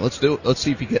this guy. Let's do it. Let's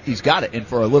see if he's got it. And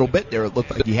for a little bit there, it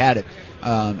looked like he had it,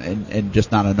 and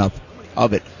just not enough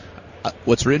of it.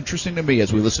 What's interesting to me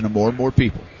as we listen to more and more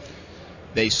people,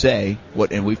 they say,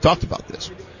 and we've talked about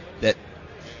this, that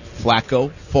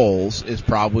Flacco, Foles is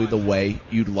probably the way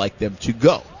you'd like them to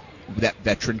go, that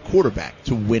veteran quarterback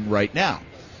to win right now.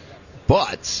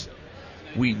 But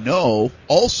we know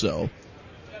also,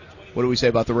 what do we say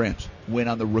about the Rams? Win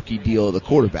on the rookie deal of the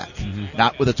quarterback. Mm-hmm.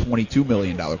 Not with a $22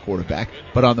 million quarterback,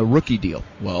 but on the rookie deal.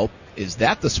 Well, is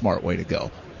that the smart way to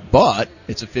go? but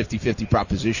it's a 50-50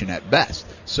 proposition at best.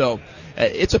 So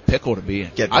it's a pickle to be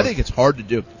in. I think it's hard to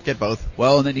do. Get both.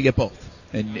 Well, and then you get both.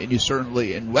 And you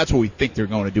certainly, and that's what we think they're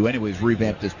going to do anyways,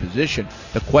 revamp this position.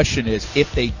 The question is,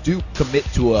 if they do commit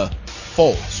to a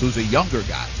Foles, who's a younger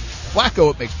guy,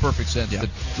 Flacco, it makes perfect sense to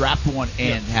draft one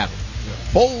and have it.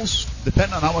 Foles,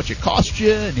 depending on how much it costs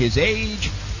you and his age,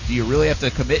 do you really have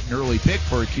to commit an early pick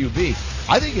for a QB?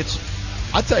 I think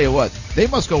I'll tell you what, they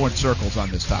must go in circles on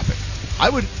this topic. I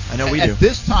know we do. At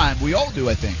this time, we all do,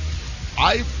 I think.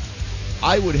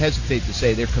 I would hesitate to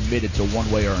say they're committed to one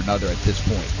way or another at this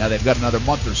point. Now, they've got another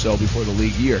month or so before the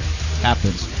league year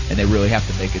happens, and they really have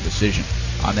to make a decision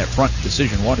on that front.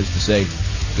 Decision one is to say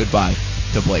goodbye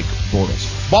to Blake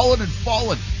Bortles. Ballin' and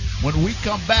Fallin' when we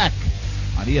come back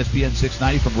on ESPN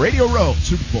 690 from Radio Row,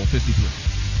 Super Bowl 53.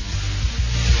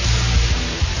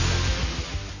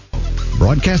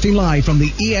 Broadcasting live from the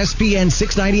ESPN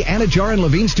 690 Anajar and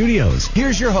Levine studios.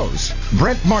 Here's your host,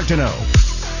 Brent Martineau.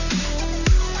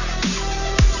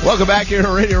 Welcome back here to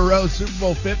Radio Row, Super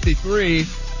Bowl 53.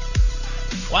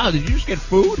 Wow, did you just get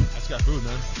food? I just got food,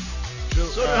 man.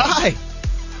 So did I.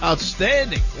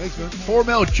 Outstanding. Thanks, man.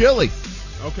 4-mel chili.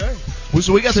 Okay.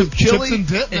 So we got some chili chips and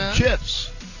dip, man. Chips.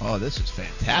 Oh, this is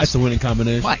fantastic. That's a winning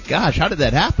combination. My gosh, how did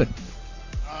that happen?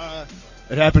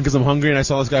 It happened because I'm hungry and I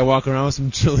saw this guy walking around with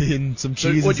some chili and some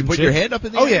cheese. Would you put your hand up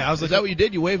in the air? Oh, yeah. I was is like, that what you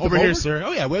did? You waved over them over? Here, sir.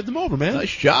 Oh, yeah. I waved them over, man.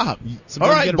 Nice job. Sometimes all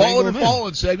right, ballin' and in.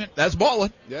 fallin' segment. That's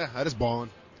ballin'. Yeah, that is ballin'.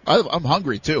 I'm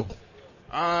hungry, too.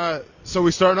 So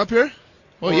we starting up here?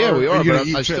 Well, yeah, we are, but I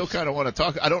chips? still kind of want to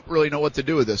talk. I don't really know what to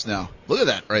do with this now. Look at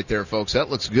that right there, folks. That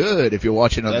looks good if you're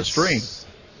watching on the stream.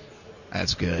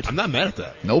 That's good. I'm not mad at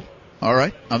that. Nope. All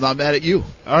right. I'm not mad at you.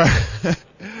 All right.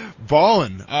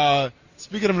 Ballin'.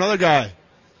 Speaking of another guy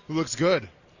who looks good.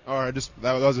 All right,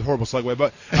 that was a horrible segue,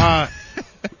 but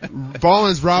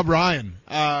Ballin's Rob Ryan.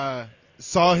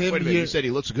 Saw him. Wait a minute, you said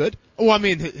he looks good? Oh, I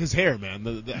mean his hair,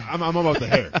 man. I'm about the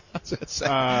hair.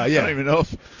 I don't even know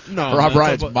if Rob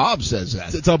Ryan's mom says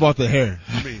that. It's all about the hair.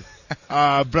 I mean,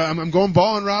 but I'm going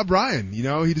Ballin' Rob Ryan. You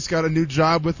know, he just got a new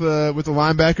job with the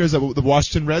linebackers at the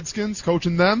Washington Redskins,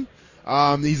 coaching them.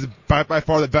 He's by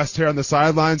far the best hair on the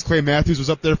sidelines. Clay Matthews was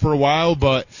up there for a while,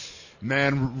 but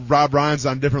man, Rob Ryan's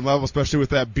on a different level, especially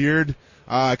with that beard,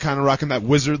 kind of rocking that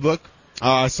wizard look.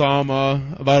 I saw him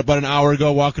about an hour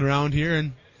ago walking around here,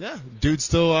 and yeah, dude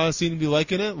still seemed to be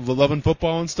liking it, loving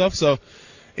football and stuff. So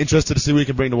interested to see what he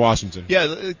can bring to Washington.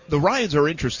 Yeah, the Ryans are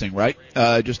interesting, right?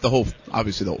 Just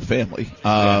obviously the whole family.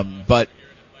 But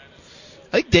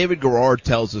I think David Garrard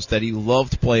tells us that he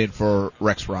loved playing for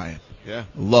Rex Ryan. Yeah.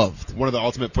 Loved. One of the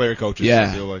ultimate player coaches.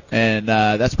 Yeah. I feel like. And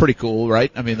that's pretty cool,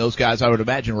 right? I mean, those guys, I would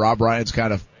imagine Rob Ryan's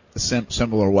kind of a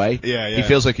similar way. Yeah. He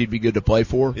feels like he'd be good to play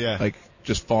for. Yeah. Like,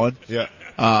 just fun. Yeah.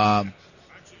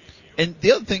 And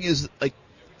the other thing is, like,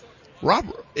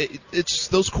 it's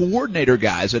those coordinator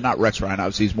guys, and not Rex Ryan,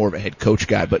 obviously he's more of a head coach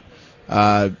guy, but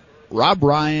Rob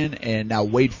Ryan and now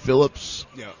Wade Phillips.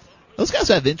 Yeah. Those guys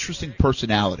have interesting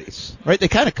personalities, right? They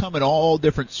kind of come in all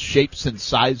different shapes and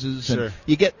sizes, and sure.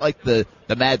 You get like the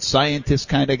mad scientist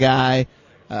kind of guy.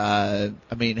 I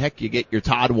mean, heck, you get your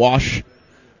Todd Wash,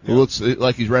 who looks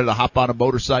like he's ready to hop on a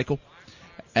motorcycle.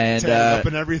 And up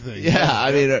and everything. Yeah,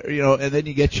 I mean, and then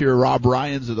you get your Rob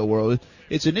Ryans of the world.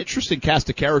 It's an interesting cast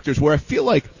of characters where I feel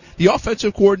like the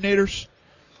offensive coordinators,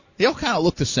 they all kind of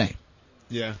look the same.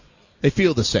 Yeah. They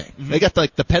feel the same. Mm-hmm. They got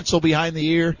like the pencil behind the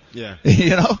ear. Yeah.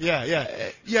 You know? Yeah.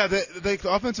 The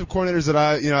offensive coordinators that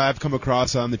I've come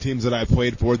across on the teams that I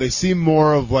played for, they seem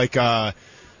more of like I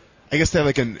guess they have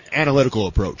like an analytical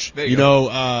approach. There you go.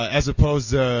 As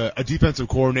opposed to a defensive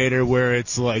coordinator where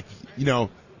it's like,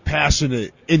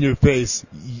 passionate, in your face,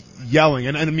 yelling.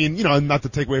 And I mean, not to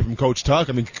take away from Coach Tuck.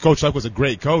 I mean, Coach Tuck was a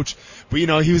great coach, but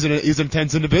he was an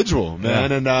intense individual,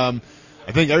 man. Yeah. And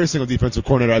I think every single defensive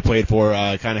coordinator I played for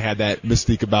kind of had that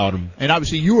mystique about him. And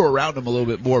obviously you were around him a little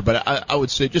bit more, but I would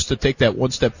say just to take that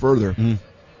one step further,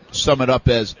 sum it up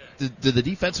as, do the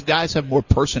defensive guys have more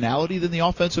personality than the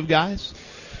offensive guys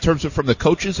in terms of from the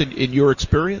coaches in your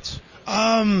experience?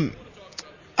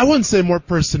 I wouldn't say more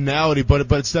personality, but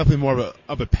it's definitely more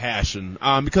of a passion.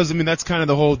 Because I mean that's kind of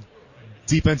the whole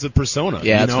defensive persona.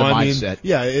 Yeah, it's the mindset. Mean,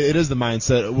 yeah, it is the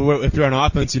mindset. If you're on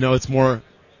offense, it's more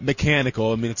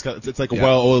mechanical. I mean, it's like a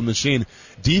well-oiled machine.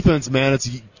 Defense, man, it's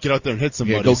get out there and hit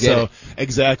somebody. Yeah, go get it.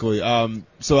 Exactly.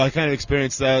 So I kind of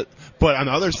experienced that. But on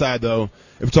the other side, though,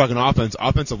 if we're talking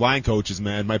offensive line coaches,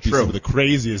 man, might be some of the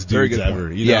craziest dudes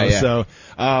ever. Yeah. So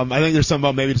I think there's something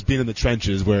about maybe just being in the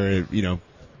trenches where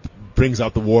brings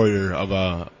out the warrior of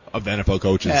the NFL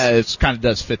coaches. Yeah, it kind of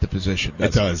does fit the position.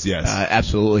 It does, yes.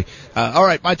 Absolutely. All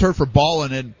right, my turn for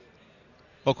balling, and,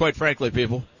 well, quite frankly,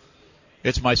 people,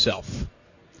 It's myself.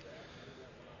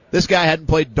 This guy hadn't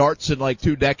played darts in like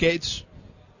 2 decades,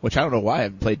 which I don't know why I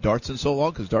haven't played darts in so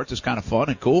long, because darts is kind of fun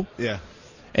and cool. Yeah.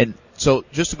 And so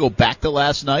just to go back to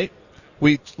last night,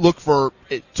 we looked for,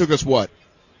 it took us what?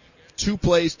 3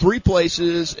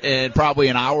 places, and probably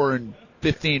an hour and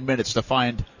 15 minutes to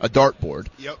find a dartboard.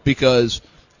 Yep. Because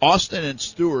Austin and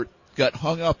Stewart got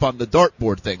hung up on the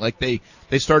dartboard thing. Like they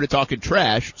started talking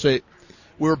trash. So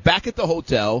we were back at the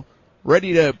hotel,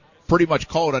 ready to pretty much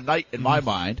call it a night in my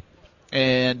mind.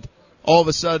 And all of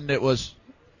a sudden it was,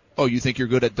 oh, you think you're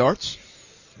good at darts?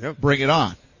 Yep. Bring it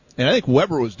on. And I think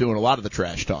Weber was doing a lot of the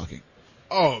trash talking.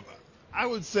 Oh, I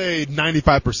would say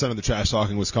 95% of the trash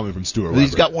talking was coming from Stuart Weber.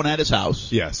 He's got one at his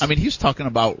house. Yes. I mean, he's talking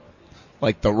about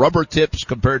like the rubber tips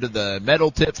compared to the metal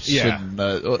tips, Yeah. and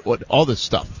what all this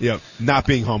stuff. Yep. Not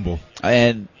being humble.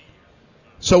 And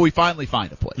so we finally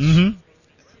find a place. Mm-hmm.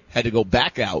 Had to go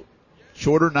back out,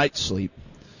 shorter night's sleep,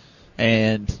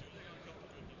 and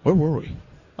where were we?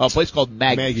 Oh, a place called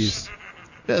Maggie's.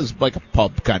 It was like a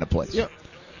pub kind of place. Yep.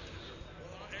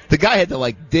 The guy had to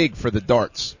like dig for the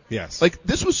darts. Yes. Like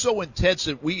this was so intense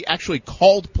that we actually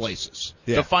called places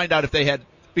Yeah. to find out if they had,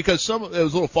 because it was a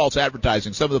little false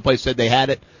advertising. Some of the places said they had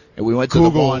it, and we went to the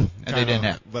one and they didn't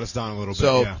have it. Let us down a little bit.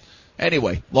 So Yeah.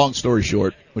 anyway, long story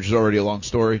short, which is already a long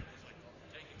story,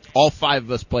 all 5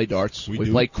 of us play darts. We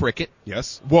do. play cricket.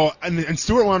 Yes. Well, and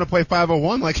Stuart wanted to play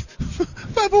 501, like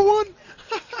 501.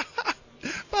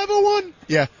 501.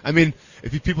 Yeah. I mean,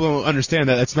 if people don't understand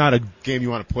that, that's not a game you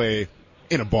want to play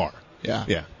in a bar. Yeah.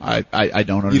 Yeah. I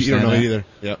don't understand You don't know that it either.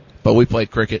 Yep. But we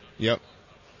played cricket. Yep.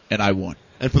 And I won.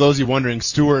 And for those of you wondering,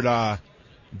 Stuart,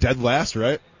 dead last,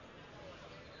 right?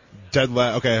 Dead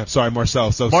last. Okay, I'm sorry,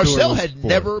 Marcel. So Marcel Stuart was had 4.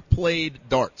 never played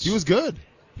darts. He was good.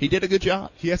 He did a good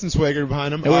job. He had some swagger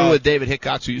behind him. And we were with David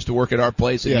Hickox, who used to work at our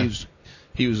place, and Yeah.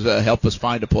 he was helped us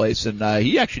find a place, and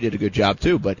he actually did a good job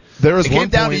too. But There was it came one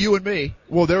down to point- you and me.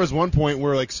 Well, there was one point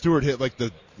where like Stuart hit like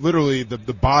literally the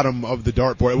bottom of the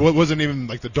dartboard. It wasn't even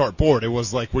like the dartboard. It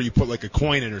was like where you put like a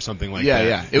coin in or something like that.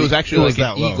 Yeah. It was actually like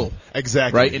that an low. eagle.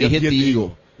 Exactly. Right? And he hit the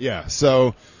eagle. Yeah.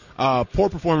 So, poor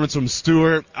performance from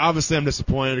Stuart. Obviously, I'm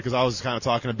disappointed because I was kind of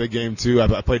talking a big game too.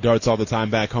 I play darts all the time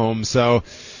back home. So,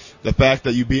 the fact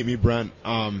that you beat me, Brent,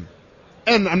 and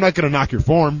I'm not going to knock your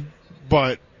form,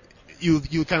 but you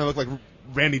kind of look like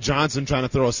Randy Johnson trying to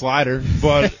throw a slider.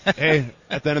 But hey,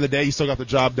 at the end of the day, you still got the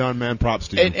job done, man. Props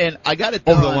to you. And I got it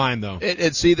Over done. the line, though.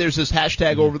 And see, there's this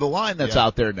hashtag over the line that's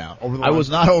out there now. Over the I line. was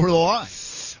not over the line.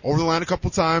 Over the line a couple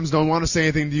times. Don't want to say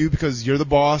anything to you because you're the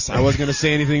boss. I wasn't going to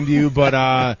say anything to you,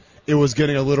 but it was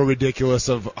getting a little ridiculous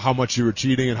of how much you were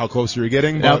cheating and how close you were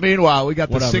getting. Now, But meanwhile, we got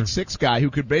the whatever. 6'6" guy who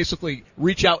could basically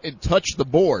reach out and touch the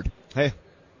board, Hey,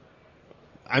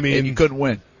 I and you mean, couldn't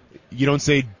win. you don't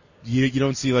see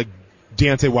like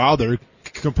Deontay Wilder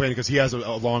complaining because he has a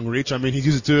long reach. I mean, he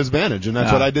used it to his advantage, and that's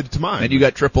Yeah. what I did to mine. And you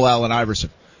got triple Allen Iverson.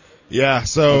 yeah. That was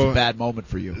So a bad moment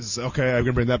for you. okay, I'm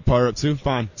gonna bring that part up too.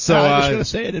 Fine. So I'm just going to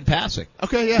say it in passing.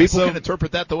 okay, yeah. People so, can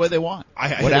interpret that the way they want.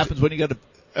 I- What happens when you got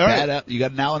All right. you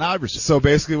got an Allen Iverson? So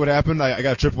basically, what happened? I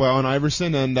got triple Allen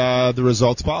Iverson, and the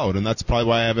results followed, and that's probably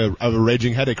why I have a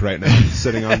raging headache right now,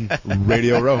 sitting on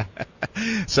Radio Row.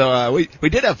 So we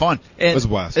did have fun. And It was a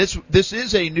blast. This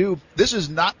is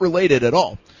not related at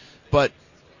all, but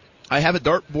I have a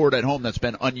dartboard at home that's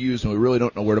been unused, and we really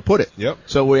don't know where to put it. Yep.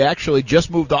 So we actually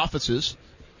just moved offices.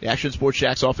 The Action Sports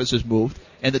Shack's office has moved,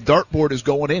 and the dartboard is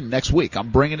going in next week. I'm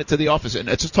bringing it to the office, and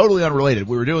it's totally unrelated.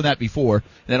 We were doing that before, and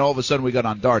then all of a sudden we got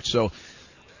on darts. So,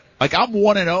 like, I'm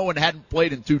 1-0 and hadn't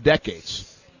played in 2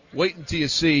 decades. Wait until you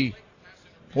see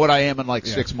what I am in like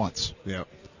 6 months. Yeah.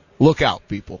 Look out,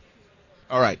 people.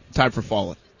 All right, time for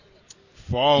falling.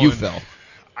 Falling. You fell.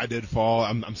 I did fall.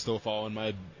 I'm still falling.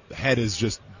 My head is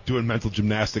just doing mental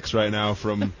gymnastics right now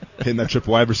from hitting that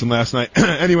triple Iverson last night.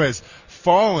 Anyways,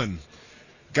 fallen.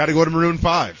 Got to go to Maroon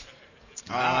 5.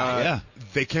 Yeah.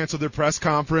 They canceled their press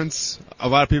conference. A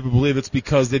lot of people believe it's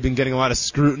because they've been getting a lot of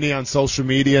scrutiny on social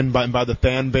media and by the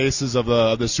fan bases of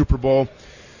the Super Bowl.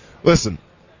 Listen,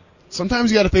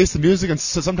 sometimes you got to face the music, and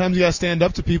sometimes you got to stand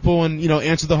up to people and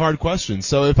answer the hard questions.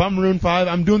 So if I'm Maroon 5,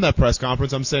 I'm doing that press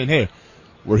conference. I'm saying, hey,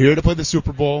 we're here to play the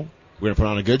Super Bowl. We're gonna put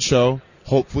on a good show.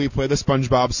 Hopefully, play the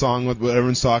SpongeBob song with what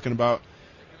everyone's talking about.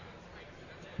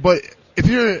 But if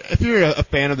you're a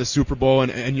fan of the Super Bowl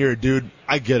and you're a dude,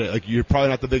 I get it. Like, you're probably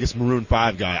not the biggest Maroon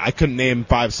 5 guy. I couldn't name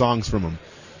 5 songs from them.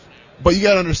 But you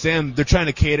got to understand, they're trying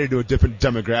to cater to a different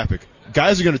demographic.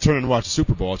 Guys are going to turn and watch the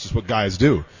Super Bowl. It's just what guys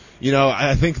do.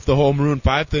 I think the whole Maroon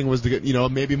 5 thing was to get,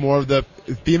 maybe more of the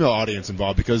female audience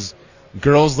involved, because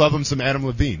girls love him some Adam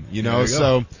Levine, you know.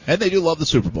 So and they do love the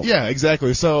Super Bowl. Yeah,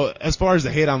 exactly. So as far as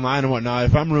the hate online and whatnot,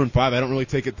 if I'm Maroon 5, I don't really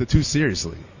take it too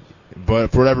seriously.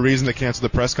 But for whatever reason, they canceled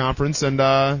the press conference, and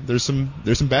there's some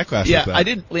backlash. Yeah, with that. I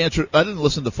didn't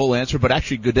listen to the full answer, but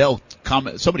actually Goodell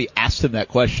somebody asked him that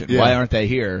question. Yeah. Why aren't they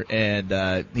here?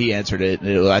 And he answered it.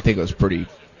 And I think it was pretty,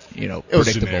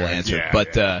 predictable answer.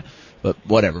 But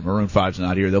whatever. Maroon 5's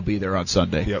not here. They'll be there on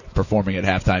Sunday, performing at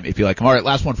halftime. If you like them. All right,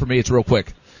 last one for me. It's real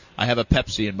quick. I have a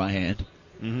Pepsi in my hand,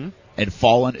 and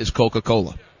Fallen is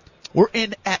Coca-Cola. We're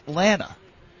in Atlanta.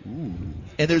 Ooh.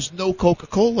 And there's no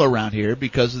Coca-Cola around here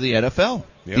because of the NFL.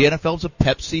 Yep. The NFL's a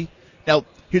Pepsi. Now,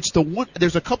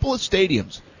 there's a couple of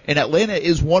stadiums, and Atlanta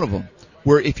is one of them,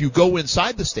 where if you go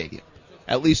inside the stadium,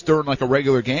 at least during like a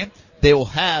regular game, they will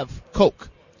have Coke.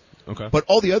 Okay. But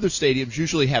all the other stadiums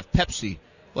usually have Pepsi,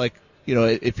 like,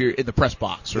 if you're in the press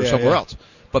box or somewhere else.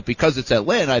 But because it's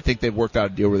Atlanta, I think they've worked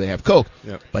out a deal where they have Coke,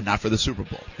 but not for the Super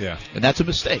Bowl. Yeah. And that's a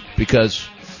mistake because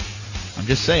I'm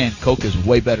just saying Coke is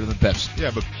way better than Pepsi.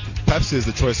 Yeah, but Pepsi is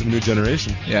the choice of a new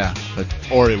generation. Yeah.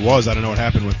 Or it was. I don't know what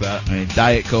happened with that. I mean,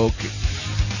 Diet Coke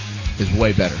is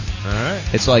way better. All right.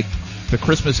 It's like the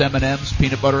Christmas M&Ms,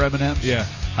 peanut butter M&Ms. Yeah.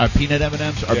 Peanut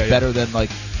M&Ms are better than like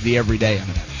the everyday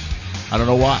M&Ms. I don't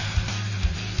know why.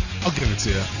 I'll give it to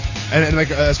you. And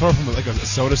like as far from like a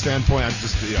soda standpoint, I'm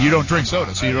just you don't drink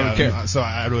soda, so you don't care. So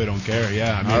I really don't care.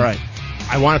 Yeah. I mean, all right.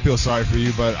 I want to feel sorry for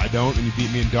you, but I don't, and you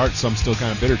beat me in darts, so I'm still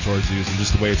kind of bitter towards you, and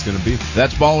just the way it's going to be.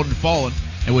 That's Ballin' and Fallen,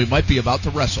 and we might be about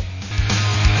to wrestle.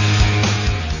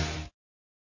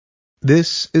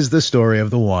 This is the story of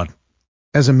the one.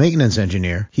 As a maintenance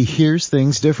engineer, he hears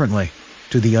things differently.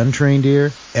 To the untrained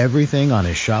ear, everything on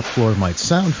his shop floor might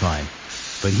sound fine,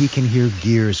 but he can hear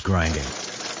gears grinding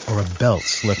or a belt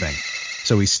slipping.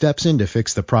 So he steps in to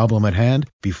fix the problem at hand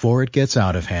before it gets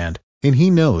out of hand. And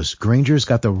he knows Grainger's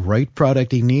got the right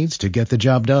product he needs to get the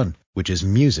job done, which is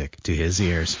music to his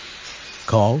ears.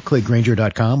 Call, click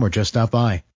Grainger.com, or just stop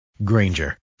by.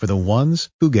 Grainger, for the ones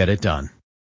who get it done.